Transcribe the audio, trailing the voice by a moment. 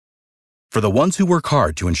For the ones who work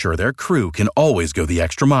hard to ensure their crew can always go the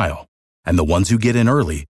extra mile, and the ones who get in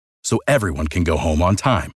early so everyone can go home on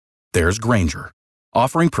time, there's Grainger,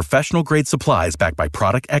 offering professional-grade supplies backed by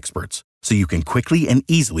product experts so you can quickly and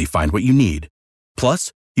easily find what you need.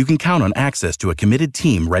 Plus, you can count on access to a committed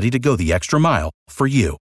team ready to go the extra mile for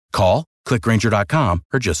you. Call, click Grainger.com,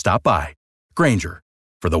 or just stop by. Grainger,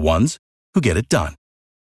 for the ones who get it done.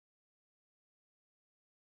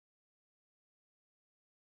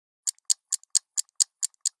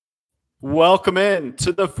 Welcome in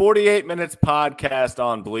to the 48 Minutes podcast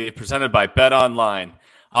on Believe, presented by Bet Online.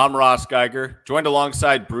 I'm Ross Geiger, joined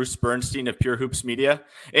alongside Bruce Bernstein of Pure Hoops Media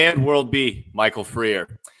and World B, Michael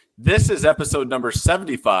Freer. This is episode number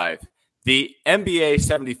 75, the NBA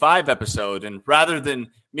 75 episode. And rather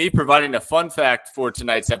than me providing a fun fact for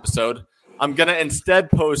tonight's episode, I'm going to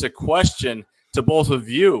instead pose a question to both of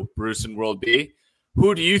you, Bruce and World B.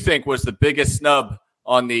 Who do you think was the biggest snub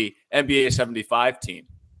on the NBA 75 team?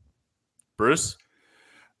 Bruce?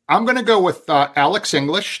 I'm going to go with Alex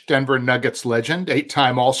English, Denver Nuggets legend,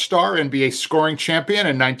 8-time All-Star, NBA scoring champion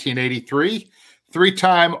in 1983,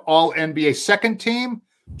 3-time All-NBA second team,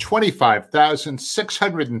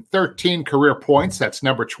 25,613 career points. That's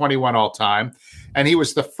number 21 all-time. And he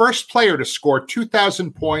was the first player to score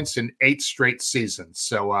 2,000 points in 8 straight seasons.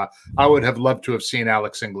 So I would have loved to have seen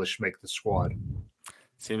Alex English make the squad.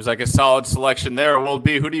 Seems like a solid selection there. World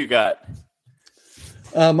B, who do you got?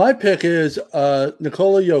 My pick is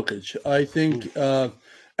Nikola Jokic. I think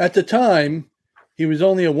at the time, he was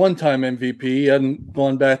only a one-time MVP. He hadn't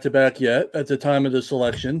gone back-to-back yet at the time of the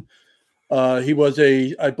selection. He was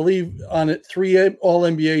I believe, on it 3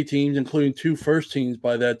 All-NBA teams, including 2 first teams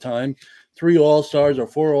by that time, 3 All-Stars or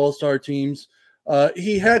 4 All-Star teams.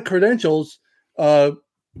 He had credentials. He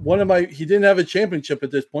didn't have a championship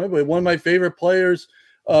at this point, but one of my favorite players,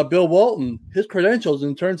 Bill Walton, his credentials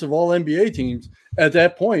in terms of All-NBA teams at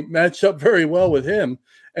that point matched up very well with him.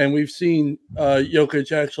 And we've seen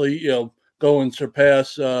Jokic actually, go and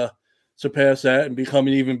surpass that and become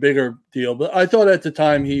an even bigger deal. But I thought at the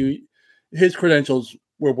time his credentials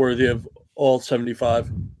were worthy of all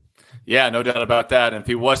 75. Yeah, no doubt about that. And if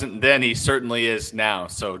he wasn't then, he certainly is now.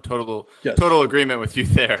 So total agreement with you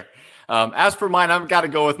there. As for mine, I've got to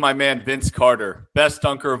go with my man, Vince Carter, best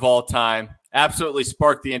dunker of all time. Absolutely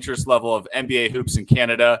sparked the interest level of NBA hoops in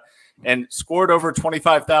Canada and scored over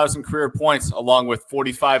 25,000 career points along with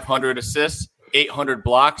 4,500 assists, 800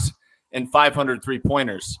 blocks, and 500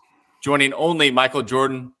 three-pointers, joining only Michael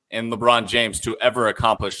Jordan and LeBron James to ever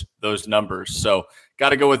accomplish those numbers. So got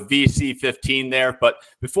to go with VC15 there. But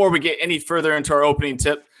before we get any further into our opening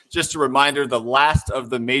tip, just a reminder, the last of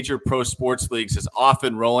the major pro sports leagues is off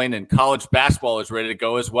and rolling, and college basketball is ready to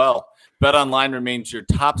go as well. BetOnline remains your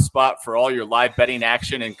top spot for all your live betting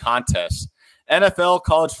action and contests. NFL,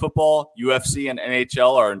 college football, UFC, and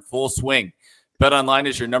NHL are in full swing. BetOnline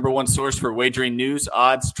is your number one source for wagering news,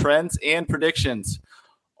 odds, trends, and predictions.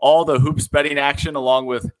 All the hoops betting action along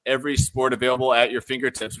with every sport available at your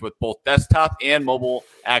fingertips with both desktop and mobile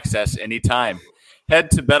access anytime.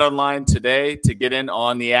 Head to BetOnline today to get in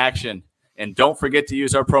on the action. And don't forget to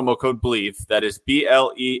use our promo code BELIEVE, that is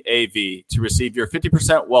BLEAV, to receive your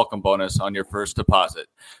 50% welcome bonus on your first deposit.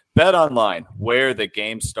 Bet Online, where the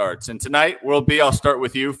game starts. And tonight, World B, I'll start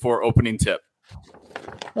with you for opening tip.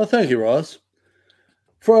 Well, thank you, Ross.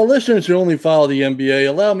 For our listeners who only follow the NBA,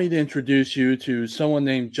 allow me to introduce you to someone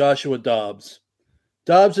named Joshua Dobbs.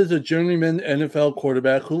 Dobbs is a journeyman NFL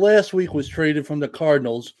quarterback who last week was traded from the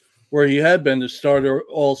Cardinals, where he had been the starter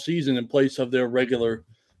all season in place of their regular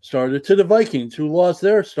starter, to the Vikings, who lost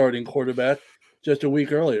their starting quarterback just a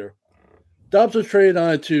week earlier. Dobbs was traded on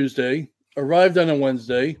a Tuesday, arrived on a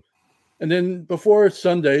Wednesday, and then before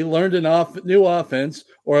Sunday learned new offense,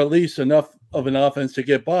 or at least enough of an offense to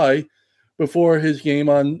get by before his game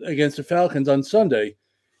against the Falcons on Sunday.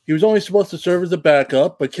 He was only supposed to serve as a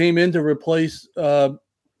backup, but came in to replace the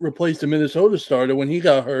Minnesota starter when he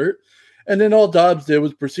got hurt. And then all Dobbs did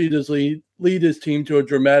was proceed to lead his team to a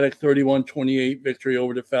dramatic 31-28 victory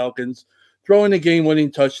over the Falcons, throwing a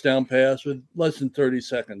game-winning touchdown pass with less than 30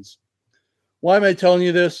 seconds. Why am I telling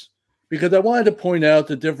you this? Because I wanted to point out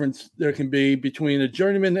the difference there can be between a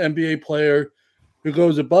journeyman NBA player who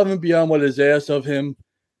goes above and beyond what is asked of him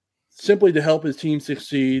simply to help his team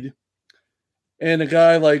succeed, and a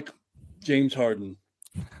guy like James Harden,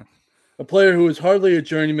 a player who is hardly a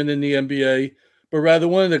journeyman in the NBA, but rather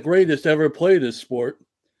one of the greatest ever play this sport.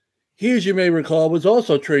 He, as you may recall, was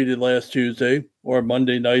also traded last Tuesday, or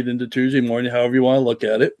Monday night into Tuesday morning, however you want to look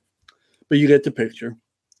at it. But you get the picture.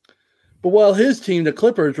 But while his team, the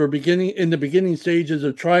Clippers, were in the beginning stages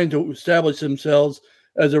of trying to establish themselves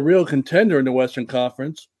as a real contender in the Western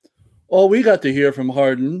Conference, All we got to hear from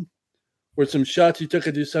Harden were some shots he took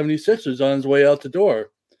at the 76ers on his way out the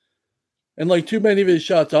door. And like too many of his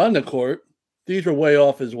shots on the court, these were way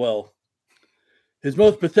off as well. His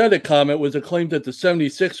most pathetic comment was a claim that the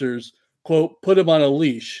 76ers, quote, put him on a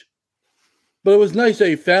leash. But it was nice that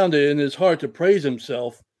he found it in his heart to praise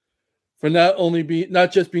himself for not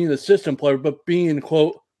just being a system player, but being,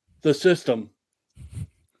 quote, the system.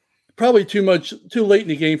 Probably too late in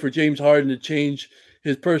the game for James Harden to change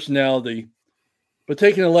his personality. But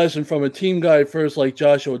taking a lesson from a team guy first like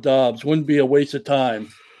Joshua Dobbs wouldn't be a waste of time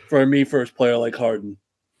for a me-first player like Harden.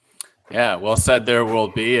 Yeah, well said there,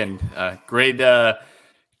 World B, and great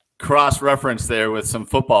cross-reference there with some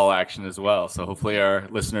football action as well. So hopefully our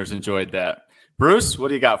listeners enjoyed that. Bruce, what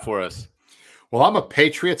do you got for us? Well, I'm a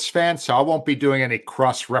Patriots fan, so I won't be doing any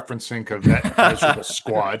cross-referencing of that miserable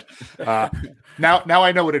squad. Now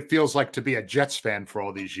I know what it feels like to be a Jets fan for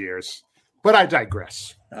all these years, but I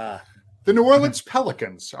digress. The New Orleans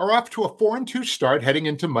Pelicans are off to a 4-2 start heading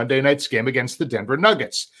into Monday night's game against the Denver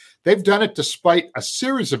Nuggets. They've done it despite a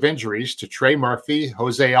series of injuries to Trey Murphy,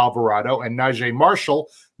 Jose Alvarado, and Najee Marshall,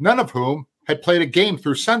 none of whom had played a game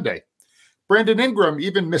through Sunday. Brandon Ingram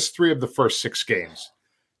even missed 3 of the first 6 games.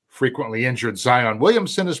 Frequently injured Zion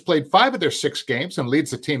Williamson has played 5 of their 6 games and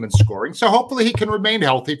leads the team in scoring, so hopefully he can remain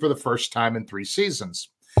healthy for the first time in 3 seasons.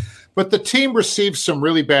 But the team received some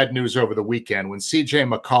really bad news over the weekend when CJ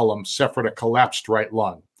McCollum suffered a collapsed right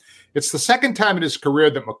lung. It's the second time in his career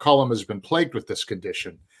that McCollum has been plagued with this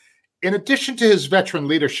condition. In addition to his veteran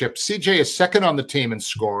leadership, CJ is second on the team in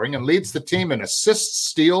scoring and leads the team in assists,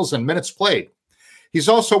 steals, and minutes played. He's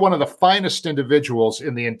also one of the finest individuals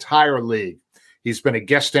in the entire league. He's been a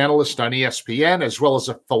guest analyst on ESPN, as well as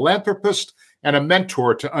a philanthropist and a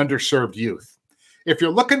mentor to underserved youth. If you're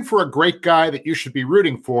looking for a great guy that you should be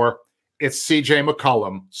rooting for, it's CJ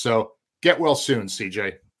McCollum. So get well soon,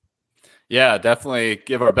 CJ. Yeah, definitely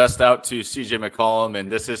give our best out to CJ McCollum.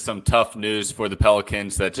 And this is some tough news for the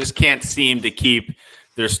Pelicans that just can't seem to keep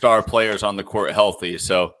their star players on the court healthy.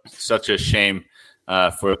 So such a shame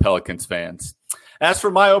for Pelicans fans. As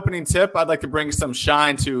for my opening tip, I'd like to bring some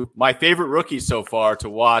shine to my favorite rookie so far to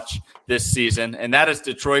watch this season, and that is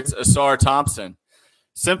Detroit's Ausar Thompson.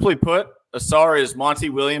 Simply put, Ausar is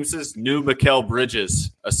Monty Williams' new Mikal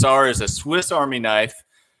Bridges. Ausar is a Swiss Army knife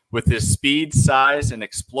with his speed, size, and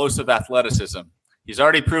explosive athleticism. He's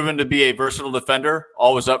already proven to be a versatile defender,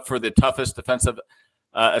 always up for the toughest defensive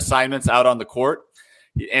assignments out on the court.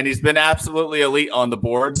 And he's been absolutely elite on the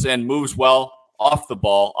boards and moves well off the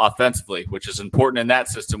ball offensively, which is important in that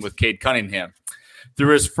system with Cade Cunningham.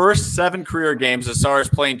 Through his first 7 career games, Ausar is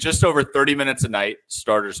playing just over 30 minutes a night,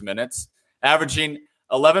 starters minutes, averaging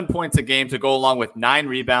 11 points a game to go along with 9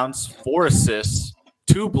 rebounds, 4 assists,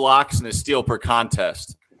 2 blocks, and a steal per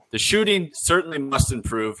contest. The shooting certainly must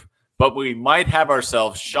improve, but we might have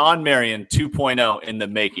ourselves Sean Marion 2.0 in the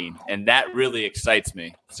making, and that really excites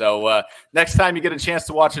me. So next time you get a chance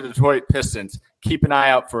to watch the Detroit Pistons, keep an eye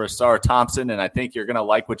out for Ausar Thompson, and I think you're going to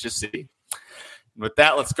like what you see. With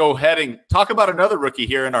that, let's go ahead and talk about another rookie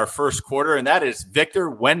here in our first quarter, and that is Victor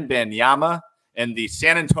Wembanyama and the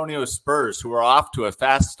San Antonio Spurs, who are off to a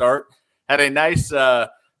fast start. Had a nice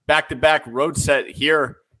back-to-back road set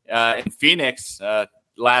here in Phoenix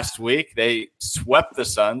last week. They swept the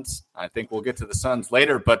Suns. I think we'll get to the Suns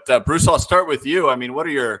later. But, Bruce, I'll start with you. I mean, what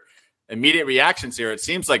are your immediate reactions here? It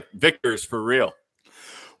seems like Victor's for real.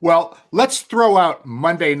 Well, let's throw out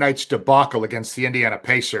Monday night's debacle against the Indiana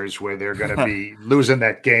Pacers, where they're going to be losing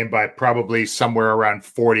that game by probably somewhere around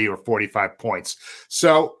 40 or 45 points.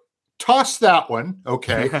 So toss that one,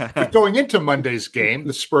 okay? But going into Monday's game,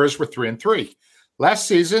 the Spurs were 3-3. Last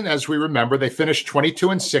season, as we remember, they finished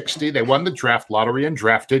 22-60. They won the draft lottery and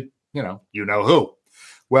drafted, you know who.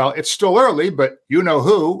 Well, it's still early, but you know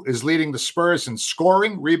who is leading the Spurs in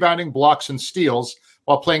scoring, rebounding, blocks, and steals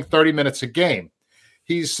while playing 30 minutes a game.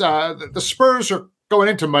 He's the Spurs are going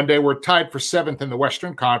into Monday. We're tied for 7th in the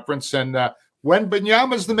Western Conference, and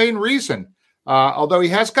Wembanyama is the main reason. Although he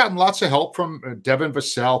has gotten lots of help from Devin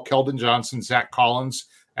Vassell, Keldon Johnson, Zach Collins,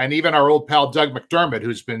 and even our old pal Doug McDermott,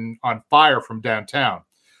 who's been on fire from downtown.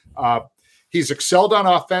 He's excelled on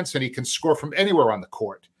offense, and he can score from anywhere on the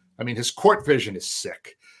court. I mean, his court vision is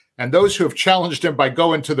sick. And those who have challenged him by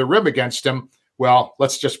going to the rim against him, well,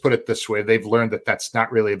 let's just put it this way. They've learned that that's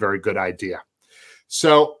not really a very good idea.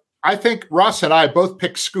 So I think Ross and I both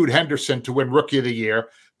picked Scoot Henderson to win Rookie of the Year.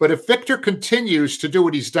 But if Victor continues to do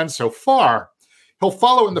what he's done so far, he'll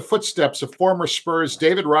follow in the footsteps of former Spurs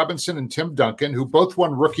David Robinson and Tim Duncan, who both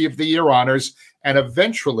won Rookie of the Year honors and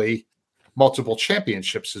eventually multiple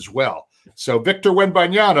championships as well. So Victor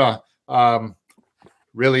Wembanyama,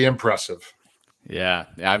 really impressive. Yeah.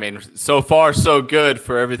 I mean, so far, so good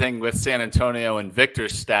for everything with San Antonio and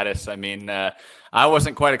Victor's status. I mean, I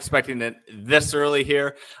wasn't quite expecting it this early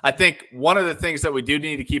here. I think one of the things that we do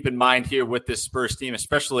need to keep in mind here with this Spurs team,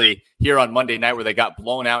 especially here on Monday night where they got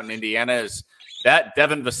blown out in Indiana, is that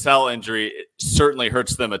Devin Vassell injury certainly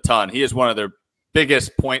hurts them a ton. He is one of their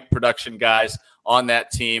biggest point production guys on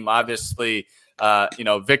that team. Obviously,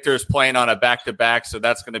 Victor's playing on a back-to-back, so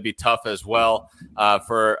that's going to be tough as well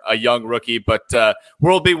for a young rookie. But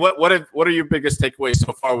World B, what are your biggest takeaways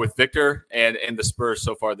so far with Victor and the Spurs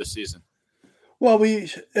so far this season? Well,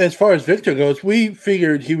 as far as Victor goes, we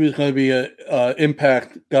figured he was going to be an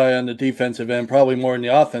impact guy on the defensive end, probably more in the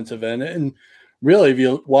offensive end. And really, if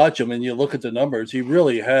you watch him and you look at the numbers, he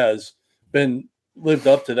really has been lived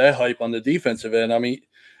up to that hype on the defensive end. I mean,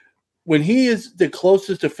 when he is the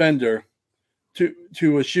closest defender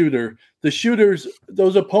to a shooter,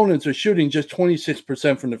 those opponents are shooting just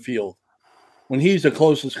 26% from the field. When he's the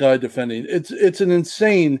closest guy defending, it's an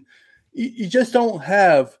insane. You just don't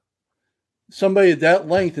have somebody at that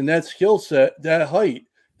length and that skill set, that height,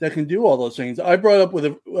 that can do all those things. I brought up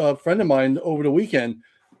with a friend of mine over the weekend.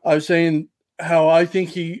 I was saying how I think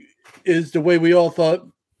he is the way we all thought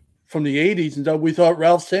from the 80s, and we thought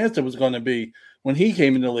Ralph Sampson was going to be when he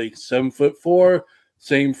came in the league. 7'4",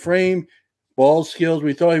 same frame, ball skills.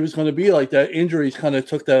 We thought he was going to be like that. Injuries kind of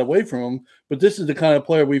took that away from him. But this is the kind of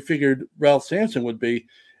player we figured Ralph Sampson would be.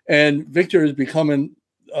 And Victor is becoming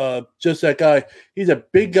just that guy. He's a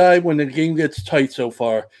big guy when the game gets tight so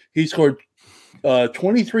far. He scored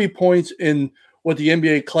 23 points in what the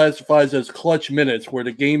NBA classifies as clutch minutes, where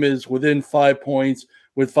the game is within 5 points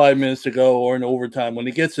with 5 minutes to go or in overtime. When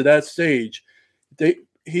he gets to that stage,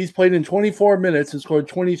 he's played in 24 minutes and scored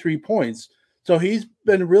 23 points. So he's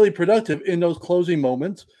been really productive in those closing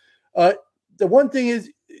moments. The one thing is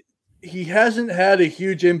he hasn't had a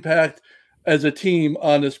huge impact as a team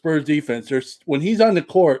on the Spurs defense. When he's on the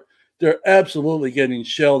court, they're absolutely getting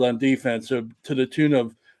shelled on defense to the tune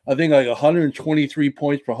of, I think, like 123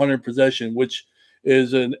 points per 100 possession, which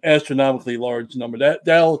is an astronomically large number.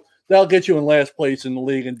 That'll get you in last place in the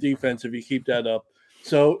league in defense if you keep that up.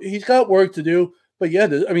 So he's got work to do. But yeah,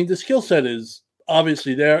 the skill set is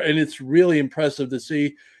obviously there, and it's really impressive to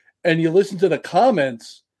see. And you listen to the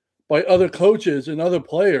comments by other coaches and other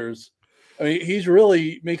players. I mean, he's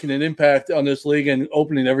really making an impact on this league and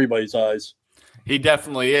opening everybody's eyes. He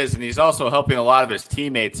definitely is, and he's also helping a lot of his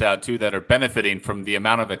teammates out, too, that are benefiting from the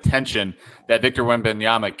amount of attention that Victor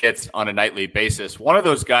Wembanyama gets on a nightly basis. One of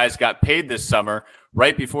those guys got paid this summer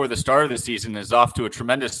right before the start of the season, is off to a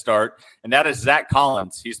tremendous start, and that is Zach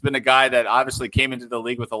Collins. He's been a guy that obviously came into the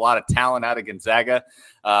league with a lot of talent out of Gonzaga.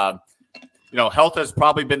 Health has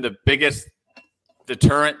probably been the biggest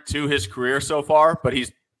deterrent to his career so far, but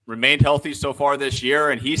he's remained healthy so far this year,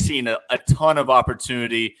 and he's seen a ton of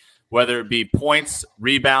opportunity, whether it be points,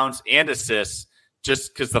 rebounds, and assists,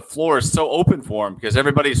 just because the floor is so open for him, because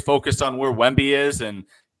everybody's focused on where Wemby is and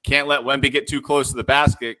can't let Wemby get too close to the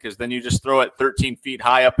basket, because then you just throw it 13 feet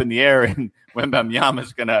high up in the air and Wembanyama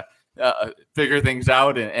is going to figure things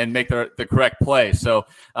out and make the correct play. So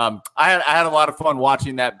I had a lot of fun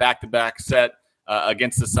watching that back-to-back set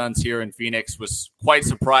against the Suns here in Phoenix. Was quite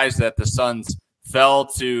surprised that the Suns fell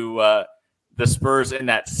to the Spurs in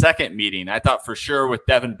that second meeting. I thought for sure with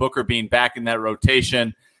Devin Booker being back in that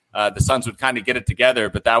rotation, the Suns would kind of get it together,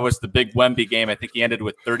 but that was the big Wemby game. I think he ended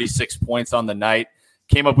with 36 points on the night.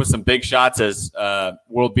 Came up with some big shots, as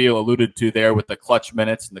World B alluded to there, with the clutch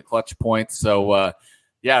minutes and the clutch points. So,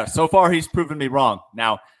 so far he's proven me wrong.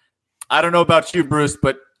 Now, I don't know about you, Bruce,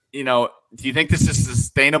 but, do you think this is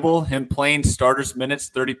sustainable, him playing starters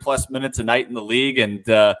minutes, 30-plus minutes a night in the league? And,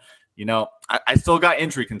 I still got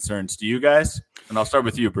injury concerns. Do you guys? And I'll start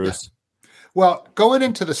with you, Bruce. Well, going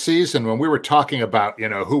into the season, when we were talking about,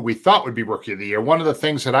 who we thought would be Rookie of the Year, one of the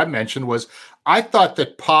things that I mentioned was I thought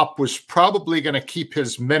that Pop was probably going to keep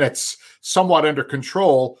his minutes somewhat under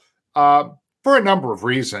control for a number of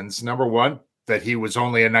reasons. Number one, that he was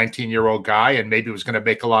only a 19-year-old guy and maybe was going to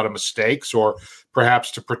make a lot of mistakes, or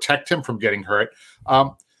perhaps to protect him from getting hurt.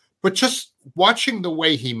 But just watching the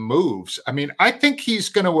way he moves, I mean, I think he's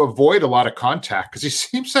going to avoid a lot of contact because he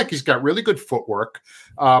seems like he's got really good footwork.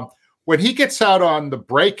 When he gets out on the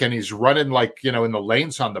break and he's running in the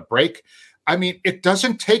lanes on the break, I mean, it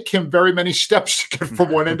doesn't take him very many steps to get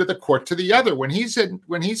from one end of the court to the other. When he's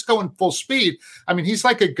going full speed, I mean, he's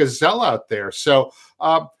like a gazelle out there. So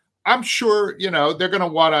I'm sure, they're going to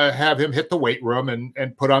want to have him hit the weight room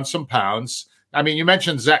and put on some pounds. I mean, you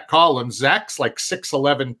mentioned Zach Collins. Zach's like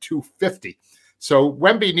 6'11", 250. So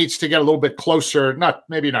Wemby needs to get a little bit closer,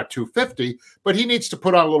 maybe not 250, but he needs to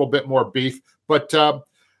put on a little bit more beef. But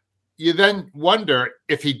you then wonder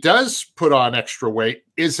if he does put on extra weight,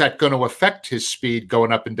 is that going to affect his speed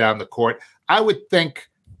going up and down the court? I would think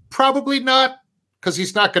probably not, because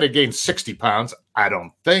he's not going to gain 60 pounds, I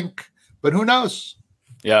don't think. But who knows?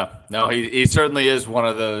 Yeah, no, he certainly is one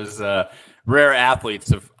of those rare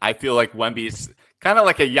athletes. I feel like Wemby's kind of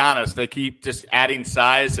like a Giannis. They keep just adding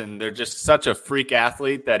size, and they're just such a freak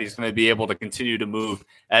athlete that he's going to be able to continue to move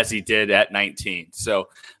as he did at 19. So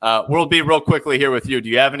we'll be real quickly here with you. Do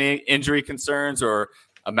you have any injury concerns or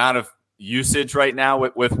amount of usage right now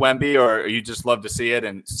with Wemby, or you just love to see it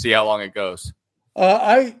and see how long it goes?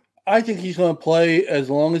 I think he's going to play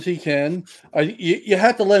as long as he can. You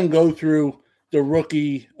have to let him go through the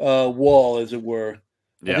rookie wall, as it were.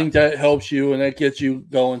 Yeah. I think that helps you and that gets you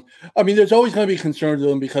going. I mean, there's always going to be concerns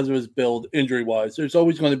with him because of his build, injury-wise. There's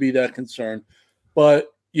always going to be that concern. But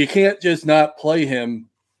you can't just not play him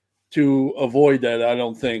to avoid that, I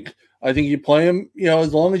don't think. I think you play him,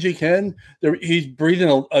 as long as you can. He's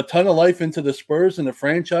breathing a ton of life into the Spurs and the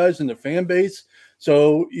franchise and the fan base.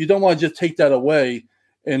 So you don't want to just take that away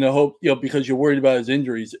in the hope, because you're worried about his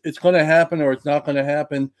injuries. It's going to happen or it's not going to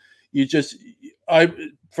happen.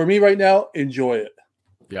 For me right now, enjoy it.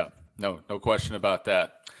 Yeah, no question about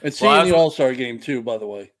that. And seeing the All-Star game too, by the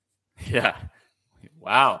way. Yeah.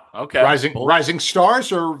 Wow. Okay. Rising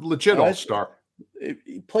stars or legit All-Star?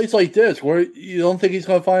 He plays like this, where you don't think he's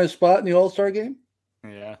going to find a spot in the All-Star game?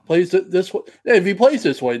 Yeah. Plays this way. If he plays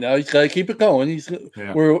this way now, he's got to keep it going.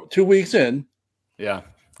 We're 2 weeks in. Yeah.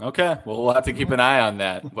 Okay. Well, we'll have to keep an eye on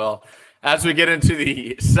that. Well, as we get into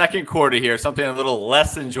the second quarter here, something a little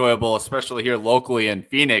less enjoyable, especially here locally in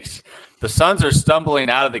Phoenix. The Suns are stumbling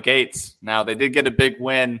out of the gates. Now, they did get a big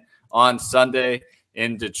win on Sunday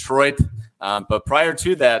in Detroit, but prior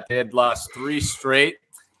to that, they had lost 3 straight.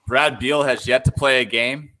 Brad Beal has yet to play a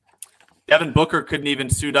game. Devin Booker couldn't even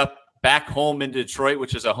suit up back home in Detroit,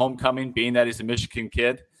 which is a homecoming, being that he's a Michigan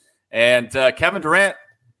kid. And Kevin Durant,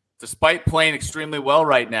 despite playing extremely well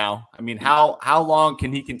right now, I mean, how long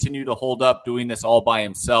can he continue to hold up doing this all by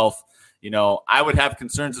himself? I would have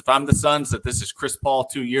concerns if I'm the Suns that this is Chris Paul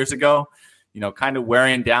 2 years ago, kind of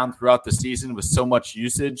wearing down throughout the season with so much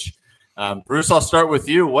usage. Bruce, I'll start with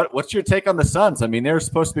you. What's your take on the Suns? I mean, they're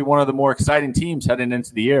supposed to be one of the more exciting teams heading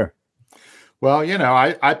into the year. Well,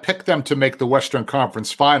 I picked them to make the Western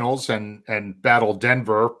Conference Finals and battle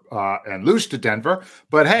Denver and lose to Denver.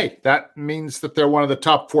 But, hey, that means that they're one of the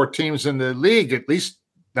top 4 teams in the league. At least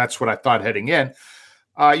that's what I thought heading in.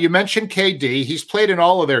 You mentioned KD. He's played in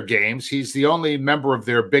all of their games. He's the only member of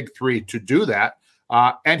their big 3 to do that.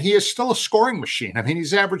 And he is still a scoring machine. I mean,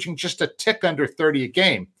 he's averaging just a tick under 30 a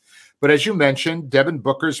game. But as you mentioned, Devin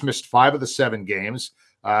Booker's missed 5 of the 7 games.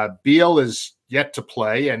 Beal is yet to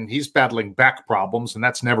play, and he's battling back problems, and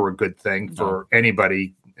that's never a good thing for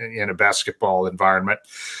anybody in a basketball environment.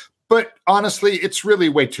 But honestly, it's really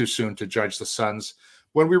way too soon to judge the Suns.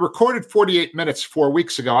 When we recorded 48 Minutes 4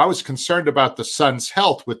 weeks ago, I was concerned about the Suns'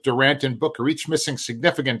 health with Durant and Booker each missing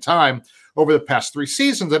significant time over the past 3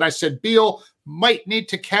 seasons, and I said Beal might need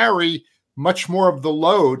to carry much more of the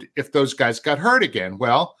load if those guys got hurt again.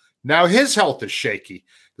 Well, now his health is shaky.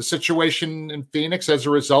 The situation in Phoenix, as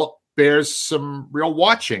a result, bears some real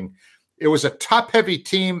watching. It was a top-heavy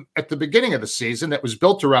team at the beginning of the season that was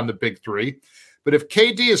built around the big 3. But if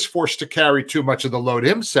KD is forced to carry too much of the load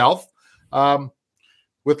himself,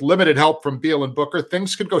 with limited help from Beal and Booker,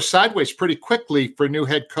 things could go sideways pretty quickly for new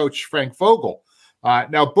head coach Frank Vogel.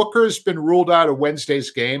 Now, Booker's been ruled out of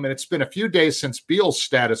Wednesday's game, and it's been a few days since Beal's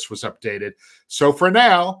status was updated. So for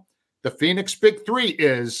now, the Phoenix Big 3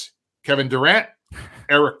 is Kevin Durant,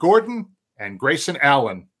 Eric Gordon, and Grayson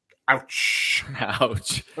Allen. Ouch.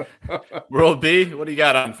 Ouch. World B, what do you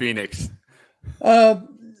got on Phoenix?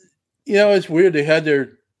 It's weird. They had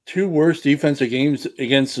their 2 worst defensive games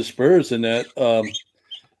against the Spurs in that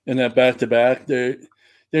back-to-back. They're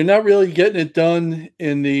not really getting it done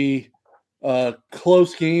in the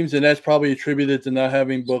close games, and that's probably attributed to not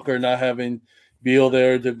having Booker, not having Beal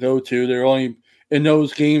there to go to. They're only in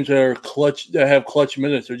those games that are clutch, that have clutch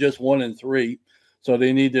minutes. They're just 1 and 3, so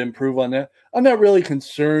they need to improve on that. I'm not really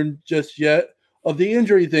concerned just yet. The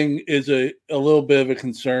injury thing is a little bit of a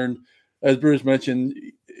concern. As Bruce mentioned,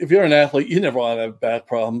 if you're an athlete, you never want to have back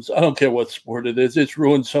problems. I don't care what sport it is. It's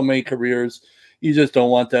ruined so many careers. You just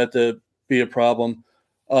don't want that to be a problem.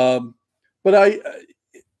 But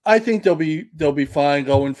I think they'll be fine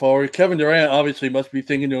going forward. Kevin Durant obviously must be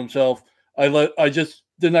thinking to himself,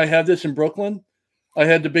 didn't I have this in Brooklyn? I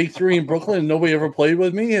had the big 3 in Brooklyn and nobody ever played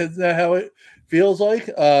with me. Is that how it feels like?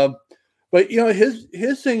 But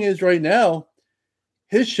his thing is right now,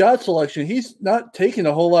 his shot selection, he's not taking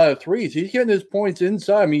a whole lot of threes. He's getting his points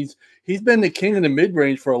inside. I mean, he's been the king of the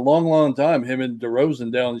mid-range for a long, long time, him and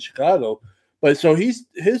DeRozan down in Chicago. But so his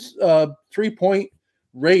 3-point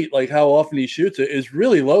rate, like how often he shoots it, is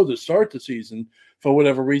really low to start the season for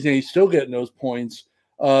whatever reason. He's still getting those points.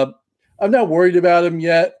 I'm not worried about him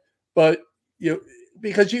yet, but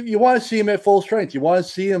because you want to see him at full strength. You want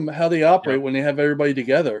to see him how they operate when they have everybody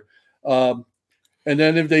together. And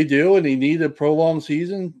then if they do and they need a prolonged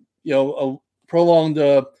season, a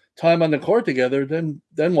prolonged time on the court together, then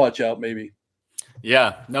watch out maybe.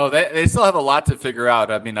 Yeah, no, they still have a lot to figure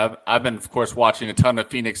out. I mean, I've been, of course, watching a ton of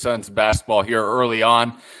Phoenix Suns basketball here early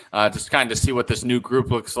on, just kind of see what this new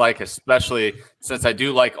group looks like, especially since I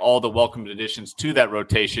do like all the welcomed additions to that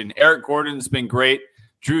rotation. Eric Gordon's been great.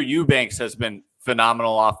 Drew Eubanks has been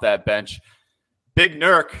phenomenal off that bench. Big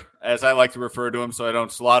Nurk, as I like to refer to him so I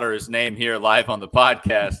don't slaughter his name here live on the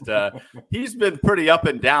podcast, he's been pretty up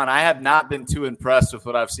and down. I have not been too impressed with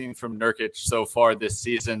what I've seen from Nurkic so far this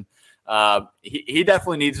season. He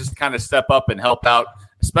definitely needs to kind of step up and help out,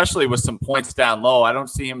 especially with some points down low. I don't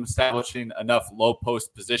see him establishing enough low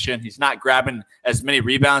post position. He's not grabbing as many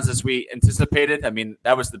rebounds as we anticipated. I mean,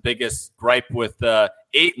 that was the biggest gripe with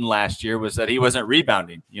Ayton last year, was that he wasn't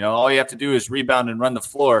rebounding. All you have to do is rebound and run the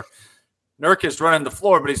floor. Nurk is running the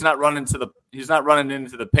floor, but he's not running into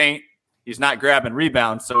the paint. He's not grabbing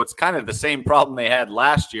rebounds. So it's kind of the same problem they had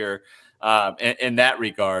last year. In that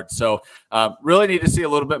regard. So really need to see a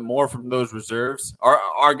little bit more from those reserves.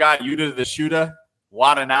 Our guy, Yuta the Shooter,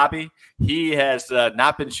 Watanabe, he has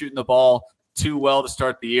not been shooting the ball too well to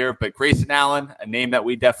start the year, but Grayson Allen, a name that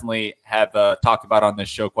we definitely have talked about on this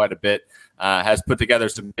show quite a bit, has put together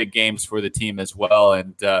some big games for the team as well.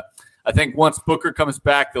 And I think once Booker comes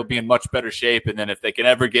back, they'll be in much better shape. And then if they can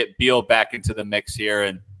ever get Beal back into the mix here,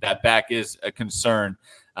 and that back is a concern,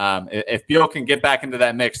 if Beal can get back into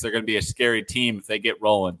that mix, they're going to be a scary team if they get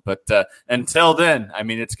rolling. But until then, I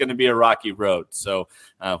mean, it's going to be a rocky road. So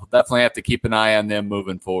we'll definitely have to keep an eye on them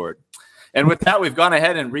moving forward. And with that, we've gone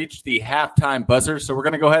ahead and reached the halftime buzzer. So we're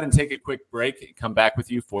going to go ahead and take a quick break and come back with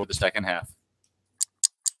you for the second half.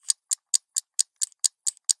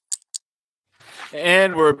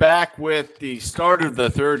 And we're back with the start of the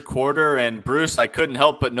third quarter. And Bruce, I couldn't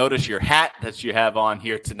help but notice your hat that you have on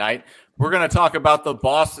here tonight. We're going to talk about the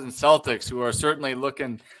Boston Celtics, who are certainly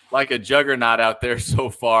looking like a juggernaut out there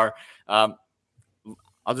so far. I'll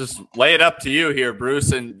just lay it up to you here,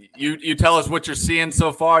 Bruce, and you tell us what you're seeing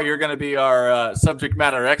so far. You're going to be our subject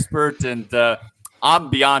matter expert, and I'm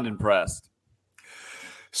beyond impressed.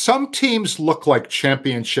 Some teams look like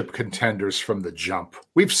championship contenders from the jump.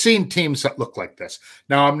 We've seen teams that look like this.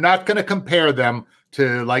 Now, I'm not going to compare them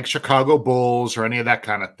to like Chicago Bulls or any of that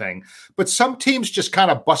kind of thing, but some teams just kind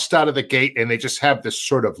of bust out of the gate and they just have this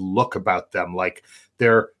sort of look about them, like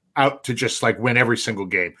they're out to just like win every single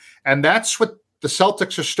game. And that's what the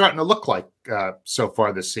Celtics are starting to look like so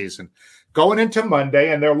far this season. Going into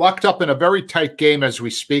Monday, and they're locked up in a very tight game as we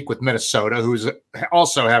speak with Minnesota, who's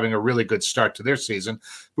also having a really good start to their season.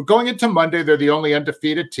 But going into Monday, they're the only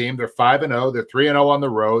undefeated team. They're 5-0. They're 3-0 on the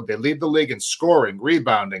road. They lead the league in scoring,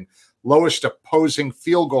 rebounding, lowest opposing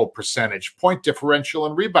field goal percentage, point differential,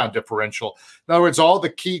 and rebound differential. In other words, all the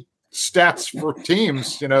key stats for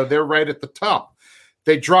teams, they're right at the top.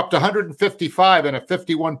 They dropped 155 in a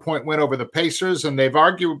 51-point win over the Pacers, and they've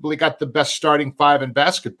arguably got the best starting five in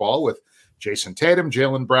basketball with Jason Tatum,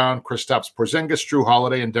 Jaylen Brown, Kristaps Porzingis, Drew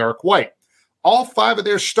Holiday, and Derek White. All five of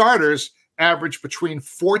their starters average between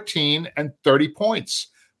 14 and 30 points,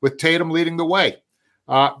 with Tatum leading the way.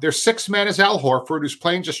 Their sixth man is Al Horford, who's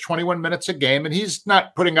playing just 21 minutes a game, and he's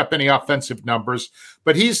not putting up any offensive numbers,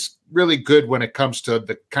 but he's really good when it comes to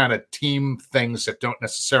the kind of team things that don't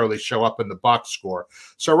necessarily show up in the box score.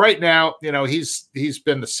 So right now, he's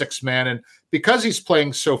been the sixth man, and because he's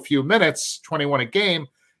playing so few minutes, 21 a game,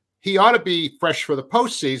 he ought to be fresh for the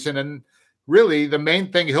postseason. And really, the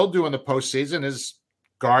main thing he'll do in the postseason is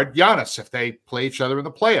guard Giannis if they play each other in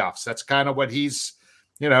the playoffs. That's kind of what he's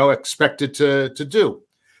expected to do.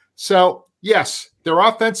 So, yes, their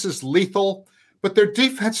offense is lethal, but their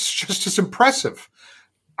defense is just as impressive.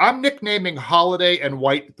 I'm nicknaming Holiday and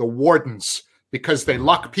White the Wardens because they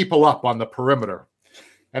lock people up on the perimeter.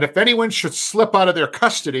 And if anyone should slip out of their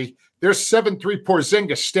custody, there's 7'3"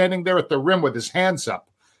 Porzingis standing there at the rim with his hands up.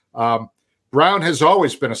 Brown has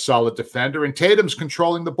always been a solid defender, and Tatum's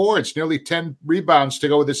controlling the boards, nearly 10 rebounds to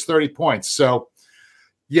go with his 30 points. So,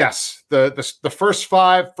 yes, the first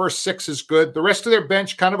six is good. The rest of their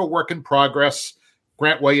bench, kind of a work in progress.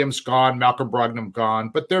 Grant Williams gone, Malcolm Brogdon gone.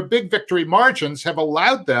 But their big victory margins have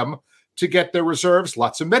allowed them to get their reserves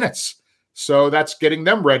lots of minutes. So that's getting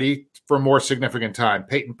them ready for more significant time.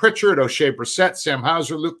 Peyton Pritchard, O'Shea Brissett, Sam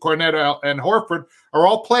Hauser, Luke Cornett, and Horford are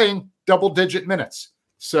all playing double-digit minutes.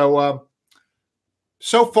 So,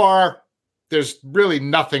 so far, there's really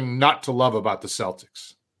nothing not to love about the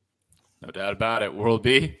Celtics. No doubt about it. World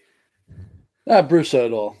B? Not Bruce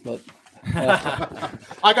at all, but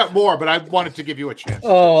I got more, but I wanted to give you a chance.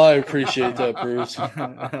 Oh, I appreciate that, Bruce.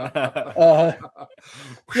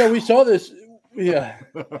 We saw this. Yeah,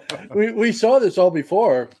 we saw this all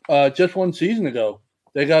before. Just one season ago,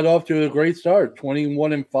 they got off to a great start,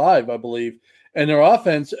 21-5, I believe, and their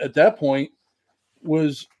offense at that point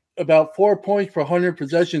was about 4 points per 100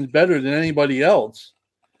 possessions better than anybody else.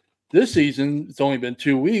 This season, it's only been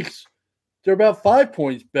 2 weeks. They're about 5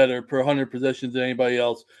 points better per 100 possessions than anybody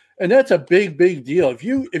else. And that's a big, big deal. If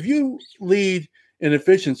you lead in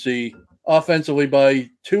efficiency offensively by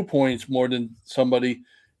 2 points more than somebody,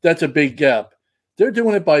 that's a big gap. They're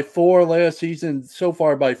doing it by 4 last season, so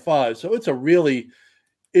far by 5. So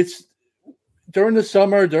it's during the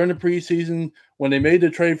summer, during the preseason, when they made the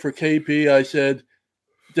trade for KP, I said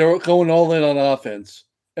they're going all in on offense.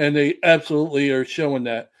 And they absolutely are showing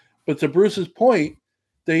that. But to Bruce's point,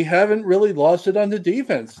 they haven't really lost it on the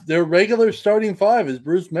defense. Their regular starting 5, as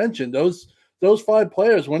Bruce mentioned, those 5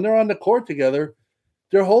 players, when they're on the court together,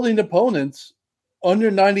 they're holding opponents under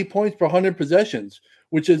 90 points per 100 possessions,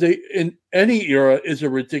 which is in any era is a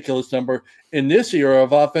ridiculous number. In this era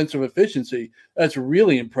of offensive efficiency, that's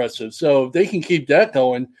really impressive. So if they can keep that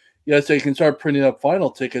going, yes, they can start printing up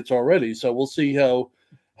final tickets already. So we'll see how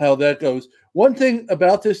that goes. One thing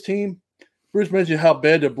about this team, Bruce mentioned how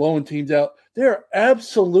bad they're blowing teams out. They're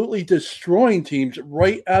absolutely destroying teams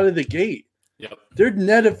right out of the gate. Yep. Their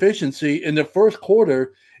net efficiency in the first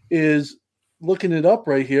quarter is, looking it up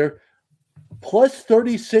right here, plus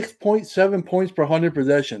 36.7 points per 100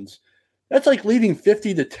 possessions. That's like leading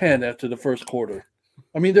 50-10 after the first quarter.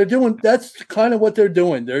 I mean, that's kind of what they're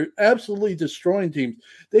doing. They're absolutely destroying teams.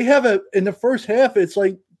 They have in the first half, it's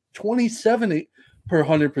like 27 per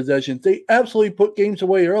 100 possessions. They absolutely put games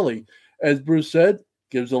away early. As Bruce said,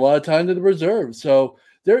 gives a lot of time to the reserves. So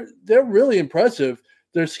they're really impressive.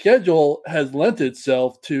 Their schedule has lent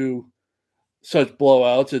itself to such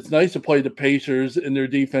blowouts. It's nice to play the Pacers in their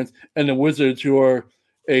defense and the Wizards, who are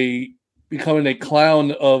becoming a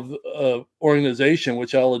clown of organization,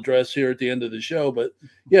 which I'll address here at the end of the show. But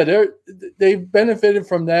yeah, they've benefited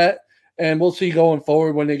from that, and we'll see going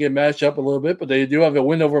forward when they get matched up a little bit. But they do have a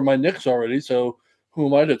win over my Knicks already, so who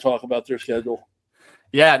am I to talk about their schedule?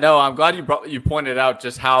 Yeah, no, I'm glad you pointed out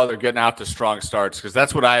just how they're getting out to strong starts, because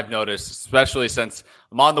that's what I have noticed, especially since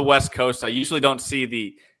I'm on the West Coast. I usually don't see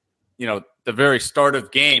the very start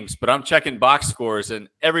of games, but I'm checking box scores, and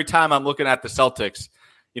every time I'm looking at the Celtics,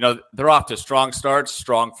 they're off to strong starts,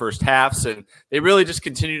 strong first halves, and they really just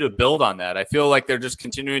continue to build on that. I feel like they're just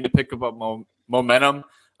continuing to pick up momentum.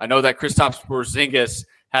 I know that Kristaps Porzingis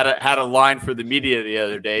had a line for the media the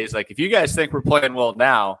other day. He's like, if you guys think we're playing well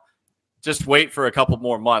now, just wait for a couple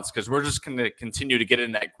more months, because we're just going to continue to get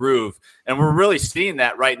in that groove. And we're really seeing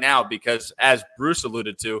that right now because, as Bruce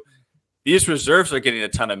alluded to, these reserves are getting a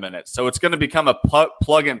ton of minutes. So it's going to become a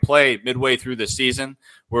plug and play midway through the season,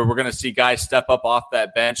 where we're going to see guys step up off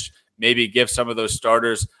that bench, maybe give some of those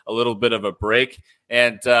starters a little bit of a break.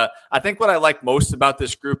 And I think what I like most about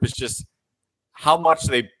this group is just how much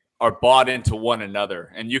they are bought into one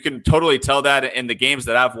another. And you can totally tell that in the games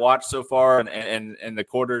that I've watched so far and the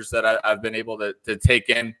quarters that I've been able to take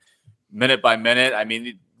in minute by minute. I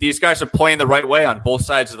mean, these guys are playing the right way on both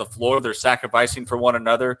sides of the floor. They're sacrificing for one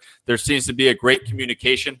another. There seems to be a great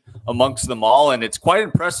communication amongst them all. And it's quite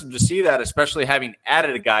impressive to see that, especially having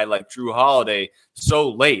added a guy like Drew Holiday so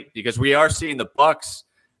late, because we are seeing the Bucks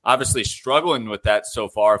obviously struggling with that so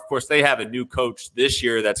far. Of course, they have a new coach this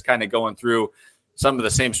year that's kind of going through some of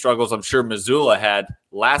the same struggles I'm sure Missoula had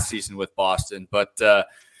last season with Boston. But,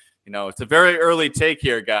 it's a very early take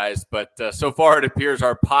here, guys. But so far it appears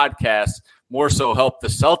our podcast more so helped the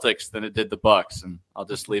Celtics than it did the Bucks. And I'll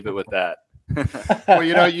just leave it with that. Well,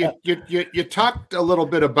 you talked a little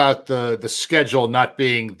bit about the schedule not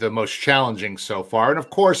being the most challenging so far. And, of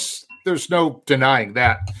course, there's no denying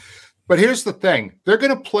that. But here's the thing. They're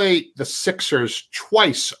going to play the Sixers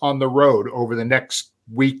twice on the road over the next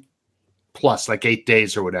week plus, like 8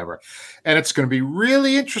 days or whatever. And it's going to be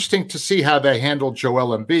really interesting to see how they handle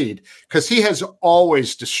Joel Embiid, because he has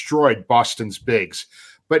always destroyed Boston's bigs.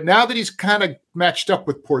 But now that he's kind of matched up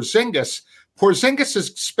with Porzingis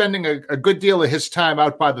is spending a good deal of his time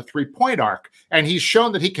out by the three-point arc, and he's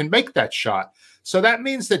shown that he can make that shot. So that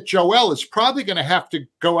means that Joel is probably going to have to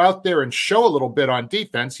go out there and show a little bit on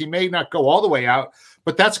defense. He may not go all the way out,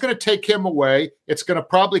 but that's going to take him away. It's going to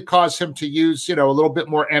probably cause him to use, a little bit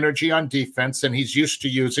more energy on defense than he's used to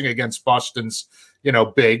using against Boston's,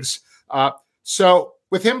 bigs. So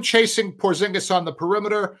with him chasing Porzingis on the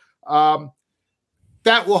perimeter,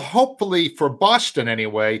 that will hopefully, for Boston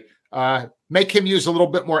anyway, make him use a little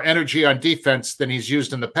bit more energy on defense than he's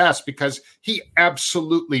used in the past, because he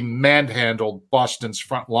absolutely manhandled Boston's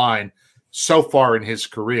front line so far in his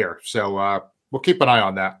career. So we'll keep an eye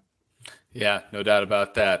on that. Yeah, no doubt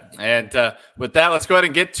about that. And with that, let's go ahead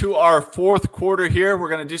and get to our fourth quarter here. We're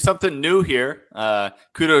going to do something new here.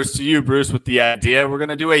 Kudos to you, Bruce, with the idea. We're going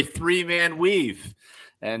to do a 3-man weave,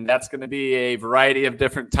 and that's going to be a variety of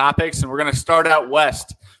different topics. And we're going to start out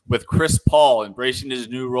west with Chris Paul embracing his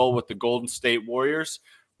new role with the Golden State Warriors.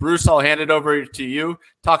 Bruce, I'll hand it over to you.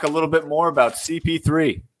 Talk a little bit more about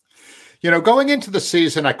CP3. Going into the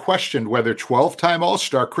season, I questioned whether 12-time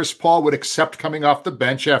All-Star Chris Paul would accept coming off the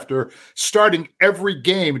bench after starting every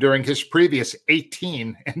game during his previous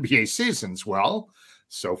 18 NBA seasons. Well,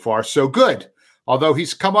 so far, so good. Although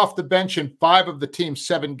he's come off the bench in 5 of the team's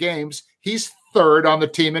 7 games, he's third on the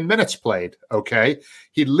team in minutes played, okay?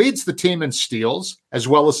 He leads the team in steals as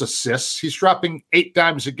well as assists. He's dropping 8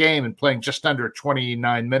 dimes a game and playing just under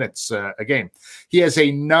 29 minutes a game. He has a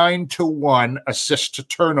 9-to-1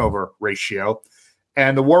 assist-to-turnover ratio,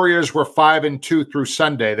 and the Warriors were 5-2 through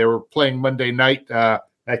Sunday. They were playing Monday night.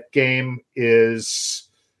 That game is...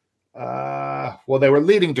 they were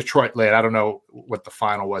leading Detroit late. I don't know what the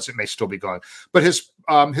final was. It may still be going. But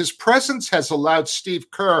his presence has allowed Steve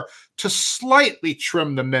Kerr to slightly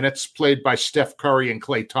trim the minutes played by Steph Curry and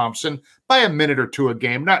Klay Thompson by a minute or 2 a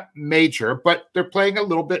game. Not major, but they're playing a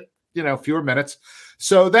little bit, fewer minutes.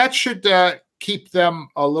 So that should keep them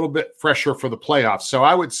a little bit fresher for the playoffs. So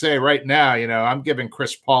I would say right now, I'm giving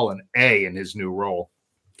Chris Paul an A in his new role.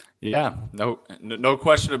 Yeah, no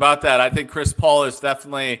question about that. I think Chris Paul is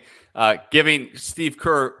definitely giving Steve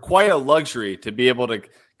Kerr quite a luxury to be able to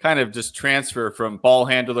kind of just transfer from ball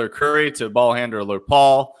handler Curry to ball handler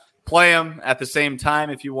Paul, play him at the same time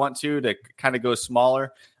if you want to kind of go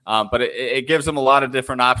smaller. But it gives him a lot of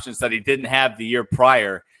different options that he didn't have the year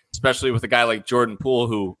prior, especially with a guy like Jordan Poole,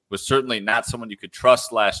 who was certainly not someone you could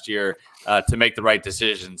trust last year to make the right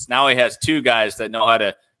decisions. Now he has 2 guys that know how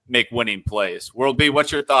to make winning plays. World B,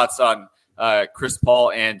 what's your thoughts on Chris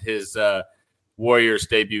Paul and his Warriors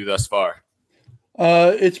debut thus far?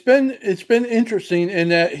 It's been interesting in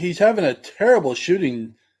that he's having a terrible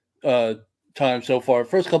shooting time so far.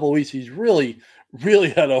 First couple of weeks, he's really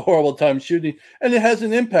had a horrible time shooting, and it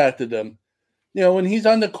hasn't impacted them. When he's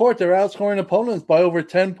on the court, they're outscoring opponents by over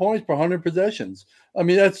 10 points per 100 possessions. I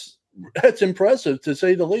mean, that's impressive to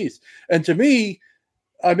say the least. And to me,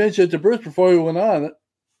 I mentioned to Bruce before we went on,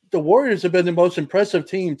 the Warriors have been the most impressive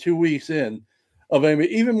team 2 weeks in of NBA,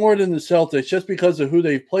 even more than the Celtics, just because of who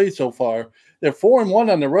they've played so far. They're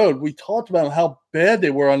 4-1 on the road. We talked about how bad they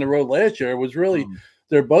were on the road last year. It was really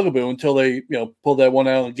their bugaboo until they, pulled that one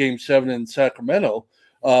out in Game 7 in Sacramento.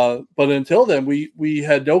 But until then, we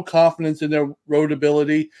had no confidence in their road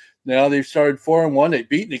ability. Now they've started 4-1. They've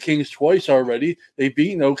beaten the Kings twice already. They've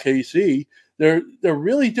beaten OKC. They're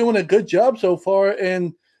really doing a good job so far.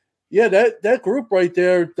 And yeah, that group right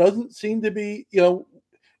there doesn't seem to be,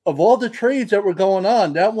 of all the trades that were going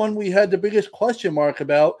on, that one we had the biggest question mark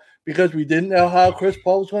about because we didn't know how Chris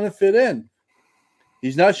Paul was going to fit in.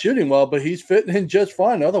 He's not shooting well, but he's fitting in just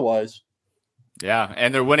fine otherwise. Yeah,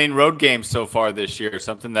 and they're winning road games so far this year,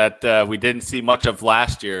 something that we didn't see much of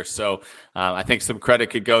last year. So I think some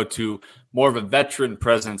credit could go to more of a veteran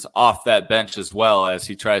presence off that bench as well, as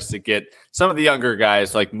he tries to get some of the younger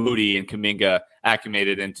guys like Moody and Kuminga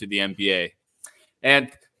acclimated into the NBA.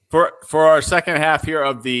 And for our second half here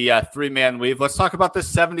of the 3-man weave, let's talk about the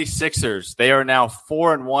 76ers. They are now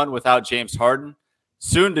 4-1 without James Harden,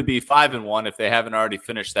 soon to be 5-1 if they haven't already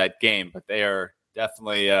finished that game, but they are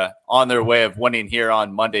definitely on their way of winning here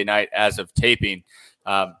on Monday night as of taping.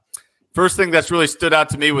 First thing that's really stood out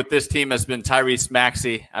to me with this team has been Tyrese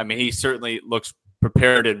Maxey. I mean, he certainly looks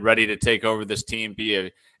prepared and ready to take over this team,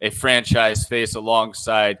 be a franchise face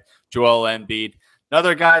alongside Joel Embiid.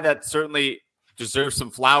 Another guy that certainly deserves some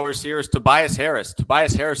flowers here is Tobias Harris.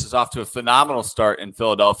 Tobias Harris is off to a phenomenal start in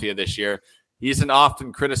Philadelphia this year. He's an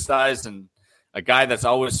often criticized and a guy that's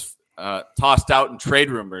always tossed out in trade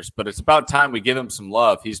rumors, but it's about time we give him some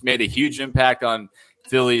love. He's made a huge impact on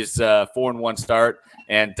Philly's 4-1 start.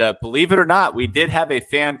 And believe it or not, we did have a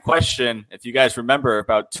fan question, if you guys remember,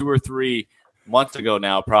 about 2 or 3 months ago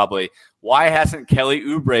now probably. Why hasn't Kelly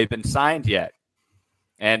Oubre been signed yet?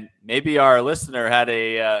 And maybe our listener had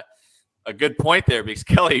a good point there, because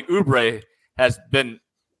Kelly Oubre has been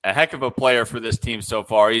a heck of a player for this team so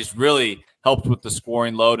far. He's really helped with the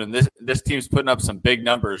scoring load, and this team's putting up some big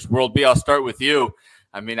numbers. World B, I'll start with you.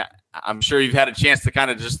 I mean, I'm sure you've had a chance to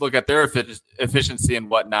kind of just look at their efficiency and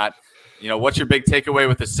whatnot. what's your big takeaway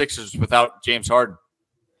with the Sixers without James Harden?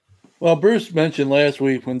 Well, Bruce mentioned last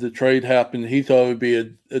week when the trade happened, he thought it would be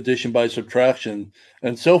an addition by subtraction.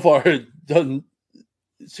 And so far, it doesn't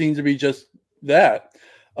seem to be just that.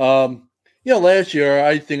 Last year,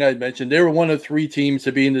 I think I mentioned, they were one of 3 teams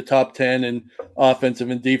to be in the top 10 in offensive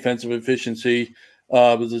and defensive efficiency.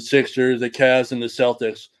 It was the Sixers, the Cavs, and the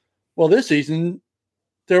Celtics. Well, this season,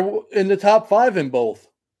 they're in the top 5 in both.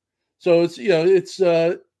 So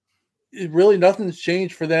really nothing's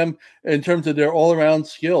changed for them in terms of their all-around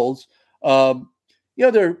skills. You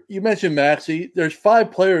mentioned Maxey. There's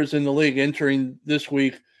 5 players in the league entering this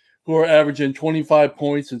week who are averaging 25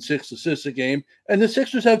 points and 6 assists a game, and the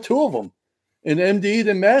Sixers have 2 of them, in Embiid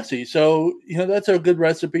and Maxey. So, that's a good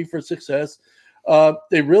recipe for success.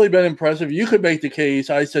 They've really been impressive. You could make the case,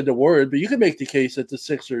 I said the word, but you could make the case that the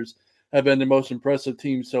Sixers have been the most impressive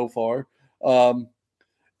team so far.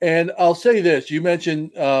 And I'll say this. You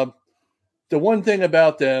mentioned the one thing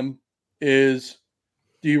about them is,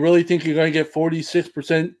 do you really think you're going to get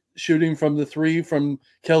 46% shooting from the 3 from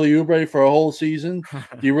Kelly Oubre for a whole season?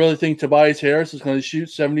 Do you really think Tobias Harris is going to shoot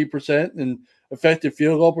 70% and effective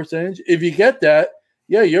field goal percentage? If you get that,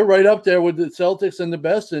 yeah, you're right up there with the Celtics and the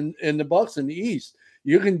best and the Bucks in the East.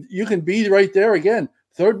 You can be right there again.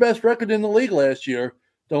 3rd best record in the league last year.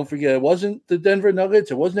 Don't forget, it wasn't the Denver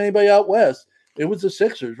Nuggets. It wasn't anybody out west. It was the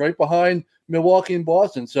Sixers right behind Milwaukee and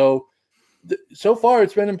Boston. So far,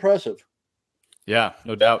 it's been impressive. Yeah,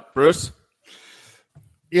 no doubt. Bruce?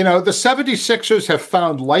 The 76ers have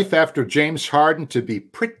found life after James Harden to be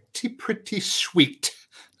pretty sweet.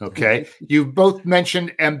 Okay. You both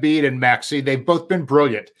mentioned Embiid and Maxey. They've both been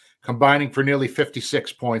brilliant, combining for nearly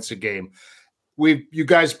 56 points a game. You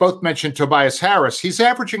guys both mentioned Tobias Harris. He's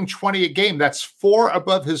averaging 20 a game. That's 4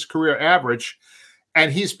 above his career average.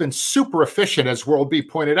 And he's been super efficient, as World B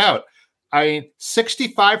pointed out.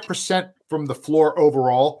 65% from the floor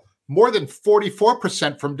overall, more than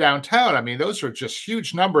 44% from downtown. Those are just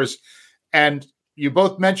huge numbers. And you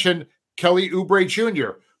both mentioned Kelly Oubre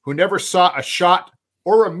Jr., who never saw a shot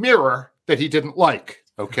or a mirror that he didn't like.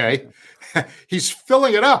 Okay. He's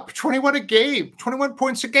filling it up, 21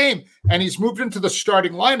 points a game. And he's moved into the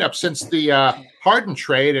starting lineup since the Harden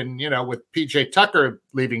trade and, with PJ Tucker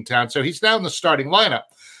leaving town. So he's now in the starting lineup.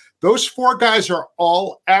 Those 4 guys are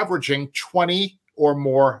all averaging 20 or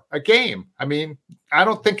more a game. I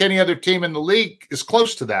don't think any other team in the league is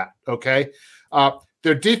close to that. Okay.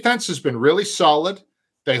 Their defense has been really solid.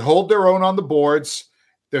 They hold their own on the boards.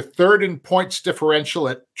 They're 3rd in points differential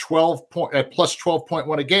at plus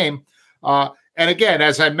 12.1 a game. And again,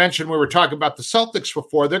 as I mentioned, we were talking about the Celtics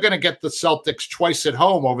before, they're going to get the Celtics twice at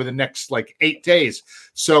home over the next 8 days.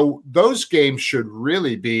 So those games should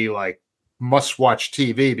really be must-watch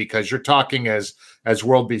TV, because you're talking, as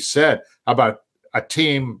World B said, about a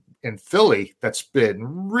team in Philly that's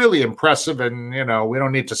been really impressive. And, we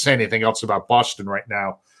don't need to say anything else about Boston right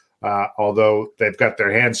now, although they've got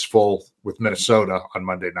their hands full with Minnesota on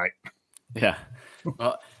Monday night. Yeah.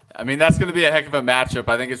 Well, that's going to be a heck of a matchup.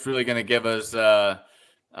 I think it's really going to give us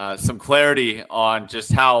some clarity on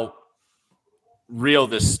just how real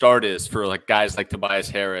this start is for guys like Tobias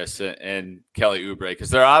Harris and Kelly Oubre, because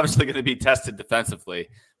they're obviously going to be tested defensively.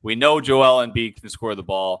 We know Joel Embiid can score the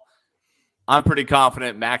ball. I'm pretty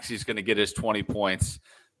confident Maxey's going to get his 20 points,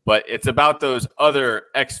 but it's about those other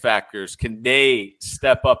X factors. Can they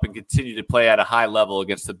step up and continue to play at a high level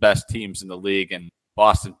against the best teams in the league, and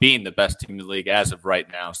Boston being the best team in the league as of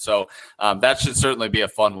right now? So that should certainly be a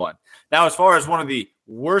fun one. Now, as far as one of the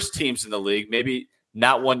worst teams in the league, maybe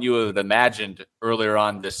not one you would have imagined earlier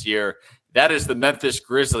on this year, that is the Memphis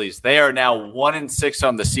Grizzlies. They are now 1-6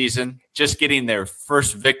 on the season, just getting their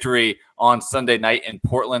first victory on Sunday night in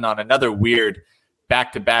Portland on another weird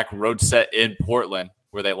back-to-back road set in Portland,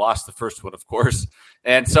 where they lost the first one, of course.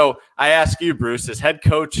 And so I ask you, Bruce, is head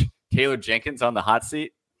coach Taylor Jenkins on the hot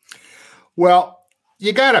seat? Well,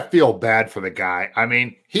 you got to feel bad for the guy.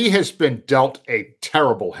 He has been dealt a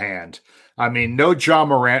terrible hand. No Ja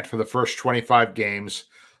Morant for the first 25 games,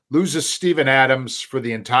 loses Steven Adams for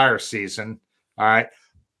the entire season. All right.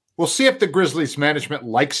 We'll see if the Grizzlies management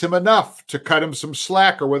likes him enough to cut him some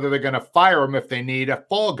slack, or whether they're going to fire him if they need a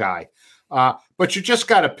fall guy. But you just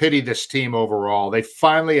got to pity this team overall. They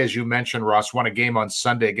finally, as you mentioned, Ross, won a game on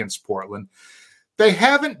Sunday against Portland. They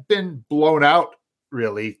haven't been blown out,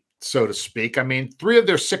 really, so to speak. 3 of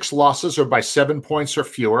their 6 losses are by 7 points or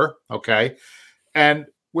fewer. Okay. And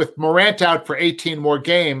with Morant out for 18 more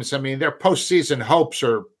games, their postseason hopes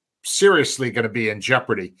are seriously going to be in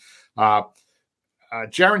jeopardy.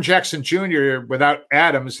 Jaren Jackson Jr., without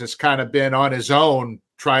Adams, has kind of been on his own,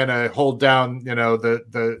 trying to hold down,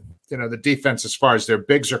 the the defense as far as their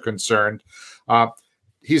bigs are concerned.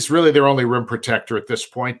 He's really their only rim protector at this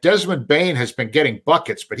point. Desmond Bane has been getting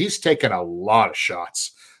buckets, but he's taken a lot of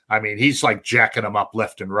shots. I mean, he's like jacking them up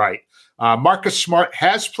left and right. Marcus Smart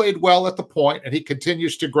has played well at the point, and he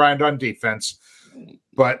continues to grind on defense.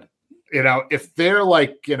 But, if they're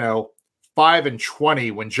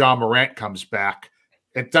 5-20 when Ja Morant comes back,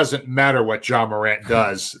 it doesn't matter what Ja Morant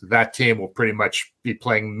does. That team will pretty much be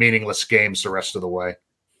playing meaningless games the rest of the way.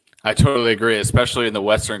 I totally agree, especially in the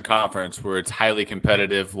Western Conference where it's highly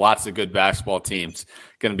competitive, lots of good basketball teams.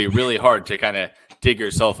 Going to be really hard to kind of dig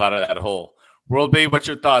yourself out of that hole. World B, what's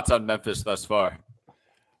your thoughts on Memphis thus far?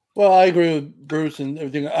 Well, I agree with Bruce and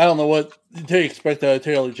everything. I don't know what they expect out of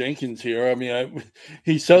Taylor Jenkins here. I mean,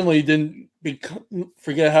 he suddenly didn't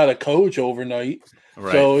forget how to coach overnight.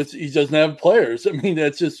 Right. So he doesn't have players. I mean,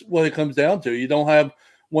 that's just what it comes down to. You don't have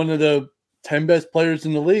one of the 10 best players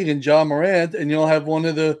in the league in Ja Morant, and you don't have one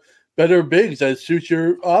of the better bigs that suits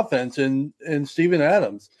your offense in Steven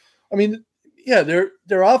Adams. I mean, yeah,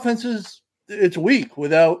 their offense it's weak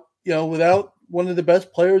without one of the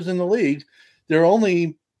best players in the league. They're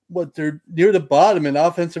only they're near the bottom in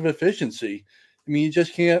offensive efficiency. I mean, you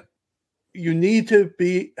just can't. You need to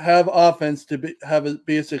have offense to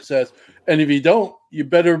be a success, and if you don't, you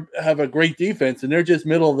better have a great defense. And they're just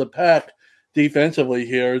middle of the pack defensively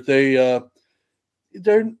here. They're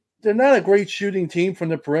not a great shooting team from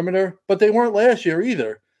the perimeter, but they weren't last year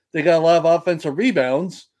either. They got a lot of offensive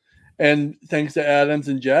rebounds, and thanks to Adams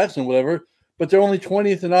and Jackson, whatever. But they're only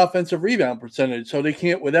 20th in offensive rebound percentage, so they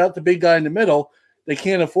can't. Without the big guy in the middle, they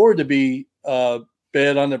can't afford to be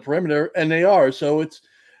bad on the perimeter, and they are. So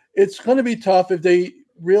it's going to be tough if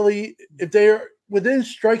they're within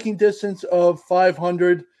striking distance of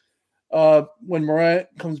 500 when Morant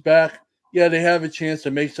comes back. Yeah, they have a chance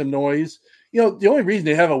to make some noise. The only reason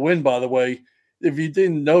they have a win, by the way, if you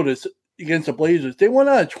didn't notice, against the Blazers, they went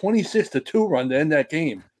on a 26-2 run to end that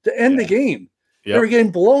game. To end the game. Yep. They were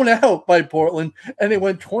getting blown out by Portland, and they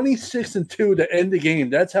went 26-2 to end the game.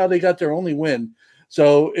 That's how they got their only win.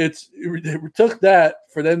 So it took that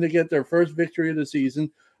for them to get their first victory of the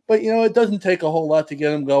season. But, it doesn't take a whole lot to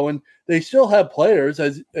get them going. They still have players,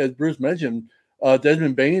 as Bruce mentioned.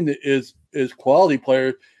 Desmond Bane is quality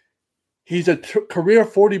player. He's a career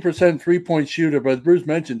 40% three-point shooter, but as Bruce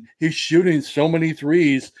mentioned, he's shooting so many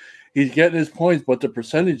threes. He's getting his points, but the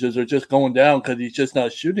percentages are just going down because he's just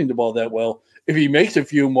not shooting the ball that well. If he makes a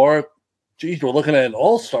few more, geez, we're looking at an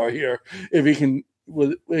all-star here if he can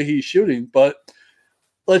with where he's shooting. But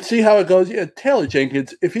let's see how it goes. Yeah, Taylor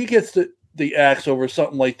Jenkins, if he gets the axe over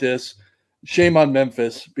something like this, shame on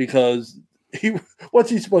Memphis because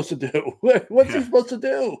what's he supposed to do? What's he supposed to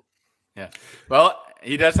do? Yeah. Well,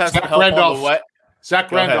 he does have some help on the way.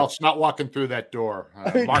 Zach Randolph's not walking through that door.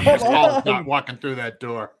 Marcus Hall's not walking through that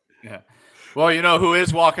door. Yeah. Well, you know who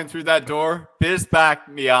is walking through that door? Bismack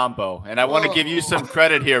Biyombo. And I want to give you some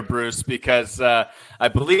credit here, Bruce, because I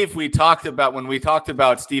believe when we talked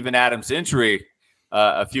about Steven Adams' injury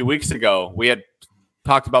a few weeks ago, we had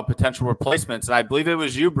talked about potential replacements. And I believe it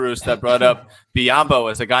was you, Bruce, that brought up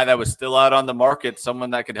Biyombo as a guy that was still out on the market, someone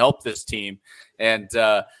that could help this team. And,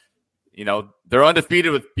 they're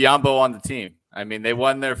undefeated with Biyombo on the team. I mean, they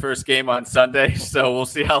won their first game on Sunday, so we'll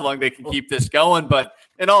see how long they can keep this going. But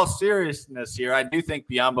in all seriousness here, I do think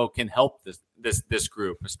Biyombo can help this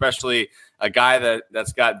group, especially a guy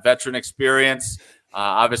that's got veteran experience,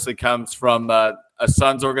 obviously comes from a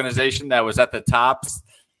Suns organization that was at the tops,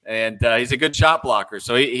 and he's a good shot blocker.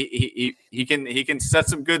 So he can set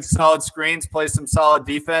some good solid screens, play some solid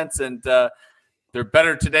defense, and they're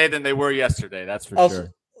better today than they were yesterday. That's for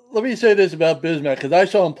sure. Let me say this about Bismack, because I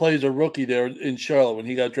saw him play as a rookie there in Charlotte when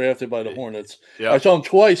he got drafted by the Hornets. Yep. I saw him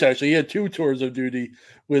twice, actually. He had 2 tours of duty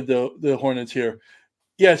with the Hornets here.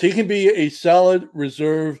 Yes, he can be a solid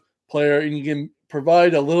reserve player, and he can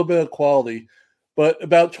provide a little bit of quality. But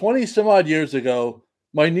about 20-some-odd years ago,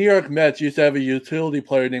 my New York Mets used to have a utility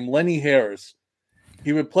player named Lenny Harris.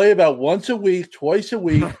 He would play about once a week, twice a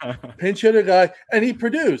week, pinch hitter guy, and he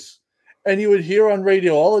produced. And you would hear on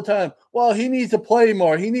radio all the time, well, he needs to play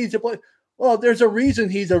more. He needs to play. Well, there's a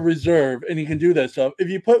reason he's a reserve and he can do that stuff. If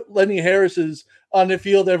you put Lenny Harris's on the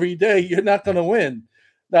field every day, you're not going to win.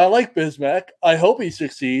 Now, I like Bismack. I hope he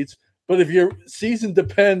succeeds. But if your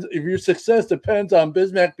success depends on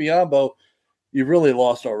Bismack Biyombo, you've really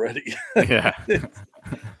lost already. Yeah.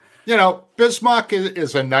 Bismack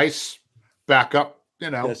is a nice backup,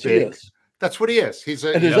 Yes, big. He is. That's what he is.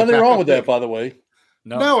 And there's nothing wrong with that, by the way.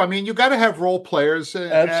 No, I mean, you got to have role players.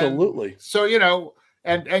 Absolutely. So,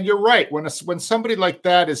 and you're right. When somebody like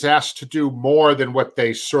that is asked to do more than what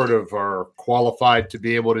they sort of are qualified to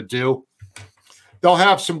be able to do, they'll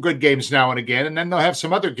have some good games now and again, and then they'll have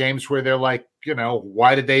some other games where they're like,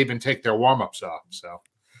 why did they even take their warm-ups off? So,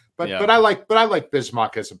 but I like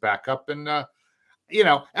Bismack as a backup, and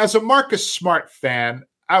as a Marcus Smart fan,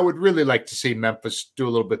 I would really like to see Memphis do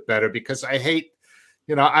a little bit better because I hate,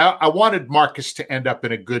 I wanted Marcus to end up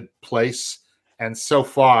in a good place, and so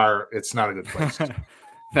far it's not a good place.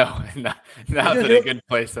 No, not in a good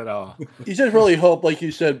place at all. You just really hope, like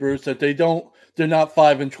you said, Bruce, that they're not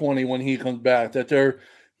 5-20 when he comes back, that they're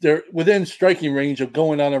within striking range of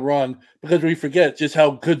going on a run, because we forget just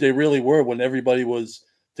how good they really were when everybody was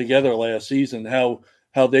together last season, how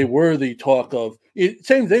they were the talk of.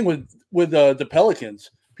 Same thing with the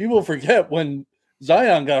Pelicans. People forget when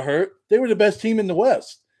Zion got hurt, they were the best team in the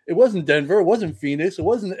West. It wasn't Denver, it wasn't Phoenix, it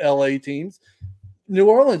wasn't LA teams. New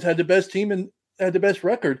Orleans had the best team and had the best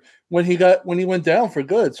record when he went down for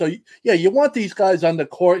good. So yeah, you want these guys on the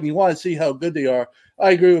court and you want to see how good they are.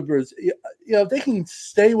 I agree with Bruce. If they can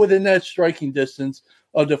stay within that striking distance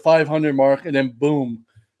of the 500 mark, and then boom,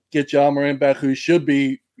 get Ja Morant back, who should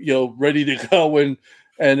be ready to go and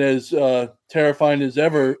as terrifying as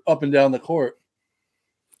ever up and down the court.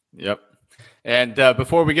 Yep. And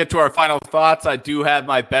before we get to our final thoughts, I do have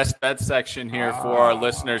my best bet section here for our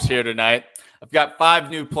listeners here tonight. I've got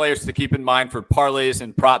 5 new players to keep in mind for parlays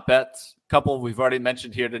and prop bets. A couple we've already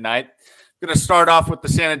mentioned here tonight. I'm going to start off with the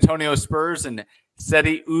San Antonio Spurs and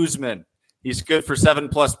Cedi Osman. He's good for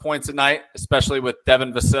 7+ points a night, especially with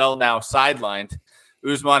Devin Vassell now sidelined.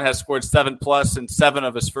 Usman has scored 7+ in 7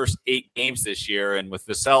 of his first 8 games this year. And with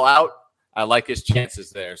Vassell out, I like his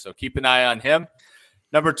chances there. So keep an eye on him.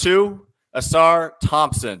 Number 2, Asar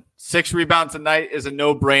Thompson. 6 rebounds a night is a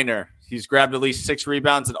no-brainer. He's grabbed at least 6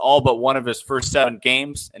 rebounds in all but one of his first 7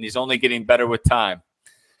 games, and he's only getting better with time.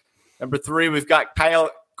 Number 3, we've got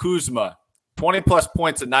Kyle Kuzma. 20+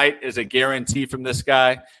 points a night is a guarantee from this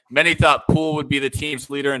guy. Many thought Poole would be the team's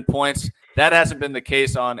leader in points. That hasn't been the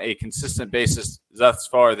case on a consistent basis thus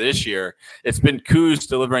far this year. It's been Kuz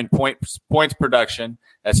delivering points production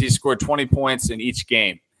as he scored 20 points in each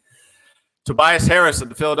game. Tobias Harris of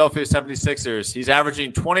the Philadelphia 76ers, he's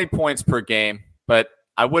averaging 20 points per game, but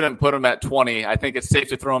I wouldn't put him at 20. I think it's safe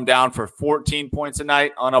to throw him down for 14 points a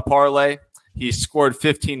night on a parlay. He's scored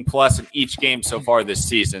 15+ in each game so far this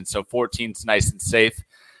season, so 14's nice and safe.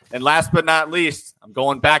 And last but not least, I'm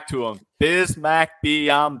going back to him, Bismack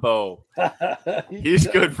Biyombo. He's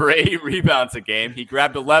good for 8 rebounds a game. He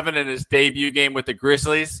grabbed 11 in his debut game with the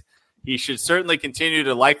Grizzlies. He should certainly continue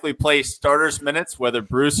to likely play starters minutes, whether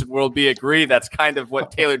Bruce and World B agree. That's kind of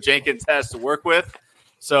what Taylor Jenkins has to work with.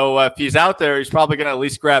 So if he's out there, he's probably going to at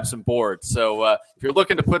least grab some boards. So if you're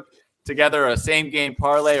looking to put together a same-game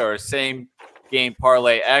parlay or a same-game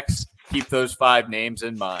parlay X, keep those 5 names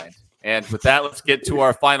in mind. And with that, let's get to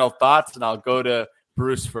our final thoughts, and I'll go to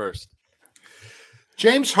Bruce first.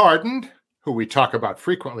 James Harden, who we talk about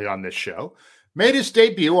frequently on this show, made his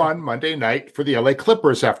debut on Monday night for the LA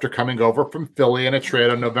Clippers after coming over from Philly in a trade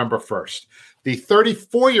on November 1st. The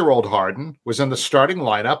 34-year-old Harden was in the starting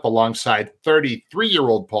lineup alongside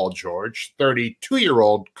 33-year-old Paul George,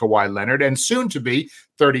 32-year-old Kawhi Leonard, and soon-to-be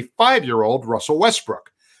 35-year-old Russell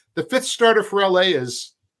Westbrook. The 5th starter for LA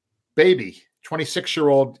is baby,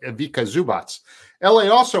 26-year-old Ivica Zubac. LA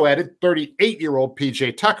also added 38-year-old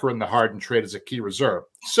PJ Tucker in the Harden trade as a key reserve.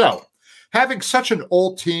 So, having such an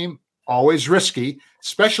old team, always risky,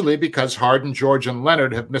 especially because Harden, George, and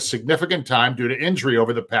Leonard have missed significant time due to injury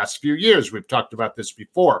over the past few years. We've talked about this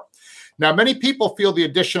before. Now, many people feel the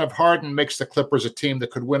addition of Harden makes the Clippers a team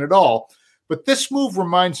that could win it all, but this move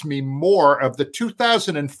reminds me more of the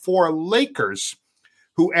 2004 Lakers,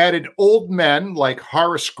 who added old men like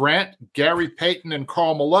Horace Grant, Gary Payton, and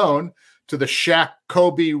Karl Malone to the Shaq,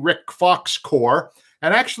 Kobe, Rick Fox core,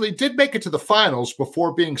 and actually did make it to the finals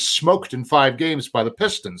before being smoked in 5 games by the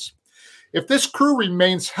Pistons. If this crew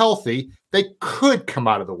remains healthy, they could come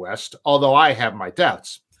out of the West, although I have my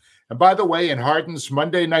doubts. And by the way, in Harden's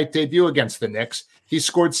Monday night debut against the Knicks, he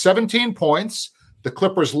scored 17 points. The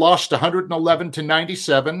Clippers lost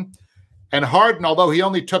 111-97. And Harden, although he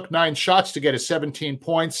only took 9 shots to get his 17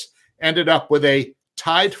 points, ended up with a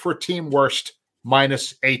tied for team worst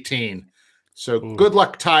 -18. So good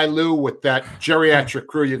luck, Ty Lue, with that geriatric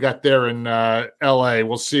crew you got there in L.A.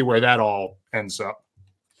 We'll see where that all ends up.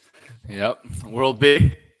 Yep, World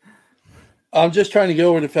B. I'm just trying to go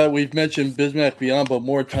over the fact we've mentioned Bismack Biyombo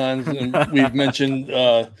more times than we've mentioned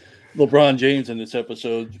LeBron James in this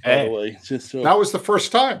episode, by the way. Just so, that was the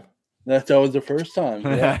first time. That was the first time.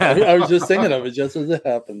 Yeah. I was just thinking of it just as it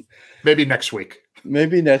happened. Maybe next week.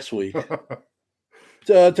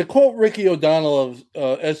 To quote Ricky O'Donnell of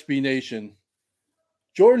SB Nation,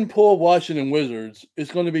 Jordan Poole, Washington Wizards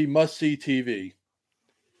is going to be must-see TV.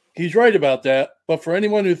 He's right about that, but for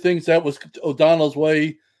anyone who thinks that was O'Donnell's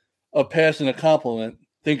way of passing a compliment,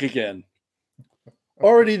 think again.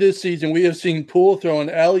 Already this season, we have seen Poole throw an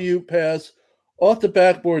alley-oop pass off the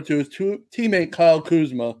backboard to his teammate Kyle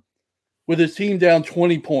Kuzma with his team down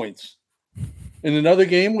 20 points. In another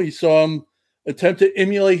game, we saw him attempt to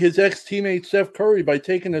emulate his ex-teammate Steph Curry by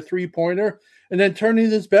taking a three-pointer and then turning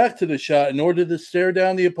his back to the shot in order to stare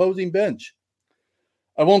down the opposing bench.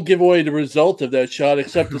 I won't give away the result of that shot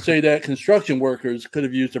except to say that construction workers could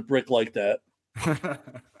have used a brick like that.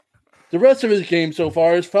 The rest of his game so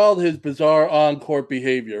far has followed his bizarre on-court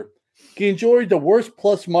behavior. He enjoyed the worst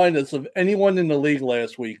plus-minus of anyone in the league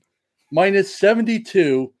last week, minus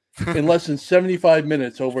 72 in less than 75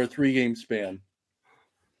 minutes over a 3-game span.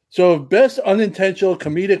 So if best unintentional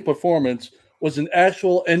comedic performance was an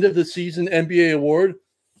actual end-of-the-season NBA award,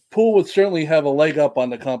 Poole would certainly have a leg up on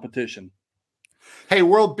the competition. Hey,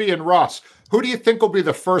 World B and Ross, who do you think will be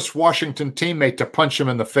the first Washington teammate to punch him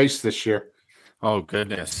in the face this year? Oh,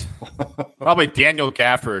 goodness. Probably Daniel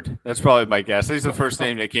Gafford. That's probably my guess. He's the first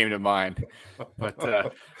name that came to mind. But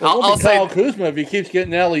I'll say Kyle Kuzma if he keeps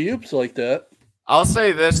getting alley-oops like that. I'll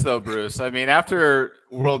say this, though, Bruce. I mean, after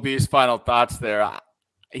World B's final thoughts there,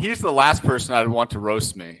 he's the last person I'd want to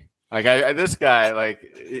roast me. Like, this guy, like,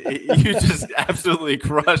 you just absolutely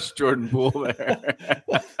crushed Jordan Poole there.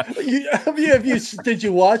 Did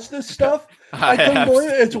you watch this stuff? I couldn't believe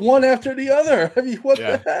it. It's one after the other. I mean, what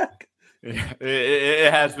the heck? Yeah,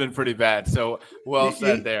 it has been pretty bad. So well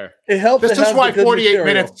said there. It helps. This is why 48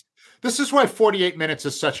 minutes. This is why 48 minutes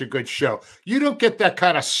is such a good show. You don't get that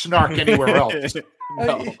kind of snark anywhere else.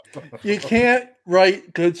 No. You can't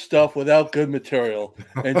write good stuff without good material.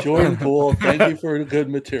 And Jordan Poole, thank you for the good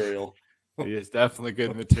material. He is definitely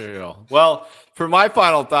good material. Well, for my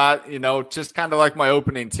final thought, just kind of like my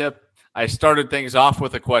opening tip, I started things off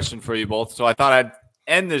with a question for you both. So I thought I'd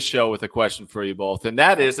end this show with a question for you both. And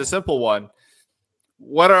that is a simple one.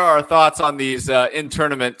 What are our thoughts on these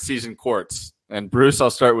in-tournament season courts? And Bruce, I'll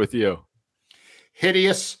start with you.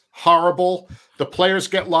 Hideous, horrible. The players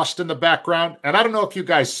get lost in the background. And I don't know if you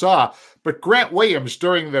guys saw, but Grant Williams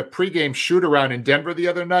during the pregame shoot-around in Denver the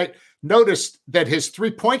other night noticed that his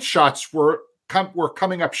three-point shots were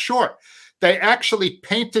coming up short. They actually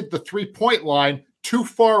painted the three-point line too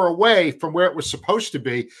far away from where it was supposed to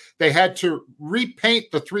be. They had to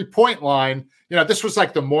repaint the three-point line. This was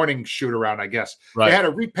like the morning shoot-around, I guess. Right. They had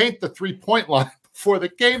to repaint the three-point line before the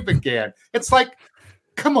game began. It's like,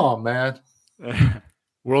 come on, man.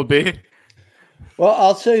 World B? Well,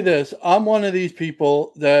 I'll say this. I'm one of these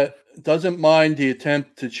people that doesn't mind the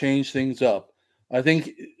attempt to change things up. I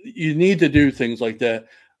think you need to do things like that.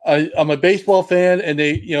 I'm a baseball fan, and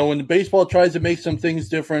when the baseball tries to make some things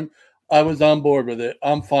different, I was on board with it.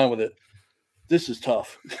 I'm fine with it. This is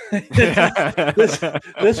tough. this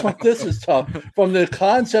is tough. From the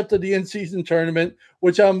concept of the in-season tournament,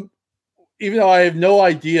 which even though I have no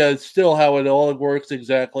idea still how it all works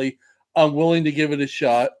exactly, I'm willing to give it a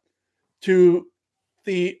shot, to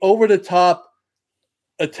the over-the-top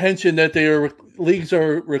attention that leagues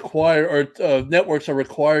are required, or networks are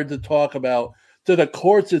required to talk about, to the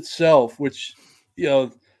courts itself, which,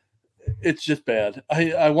 it's just bad.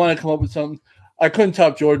 I want to come up with something. I couldn't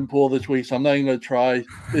top Jordan Poole this week, so I'm not even going to try.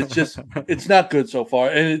 It's just, it's not good so far.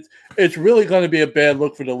 And it's really going to be a bad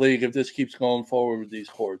look for the league if this keeps going forward with these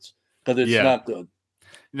courts, because it's not good.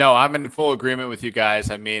 No, I'm in full agreement with you guys.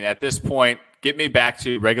 I mean, at this point, get me back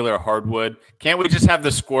to regular hardwood. Can't we just have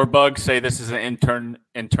the score bug say this is an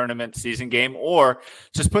in-tournament season game, or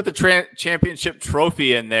just put the championship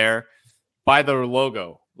trophy in there by the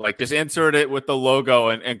logo? Like, just insert it with the logo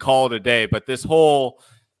and call it a day. But this whole,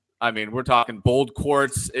 we're talking bold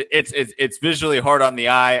courts. It's visually hard on the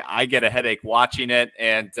eye. I get a headache watching it.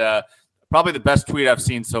 And probably the best tweet I've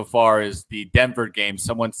seen so far is the Denver game.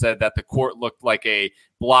 Someone said that the court looked like a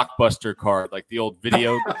Blockbuster card, like the old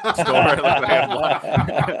video store.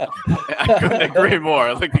 I couldn't agree more.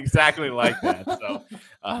 It looked exactly like that. So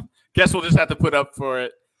guess we'll just have to put up for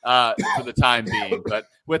it for the time being. But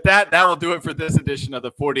with that will do it for this edition of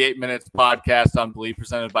the 48 Minutes podcast on Believe,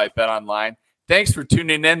 presented by BetOnline. Thanks for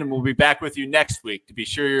tuning in, and we'll be back with you next week to be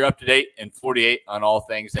sure you're up to date in 48 on all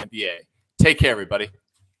things NBA. Take care, everybody.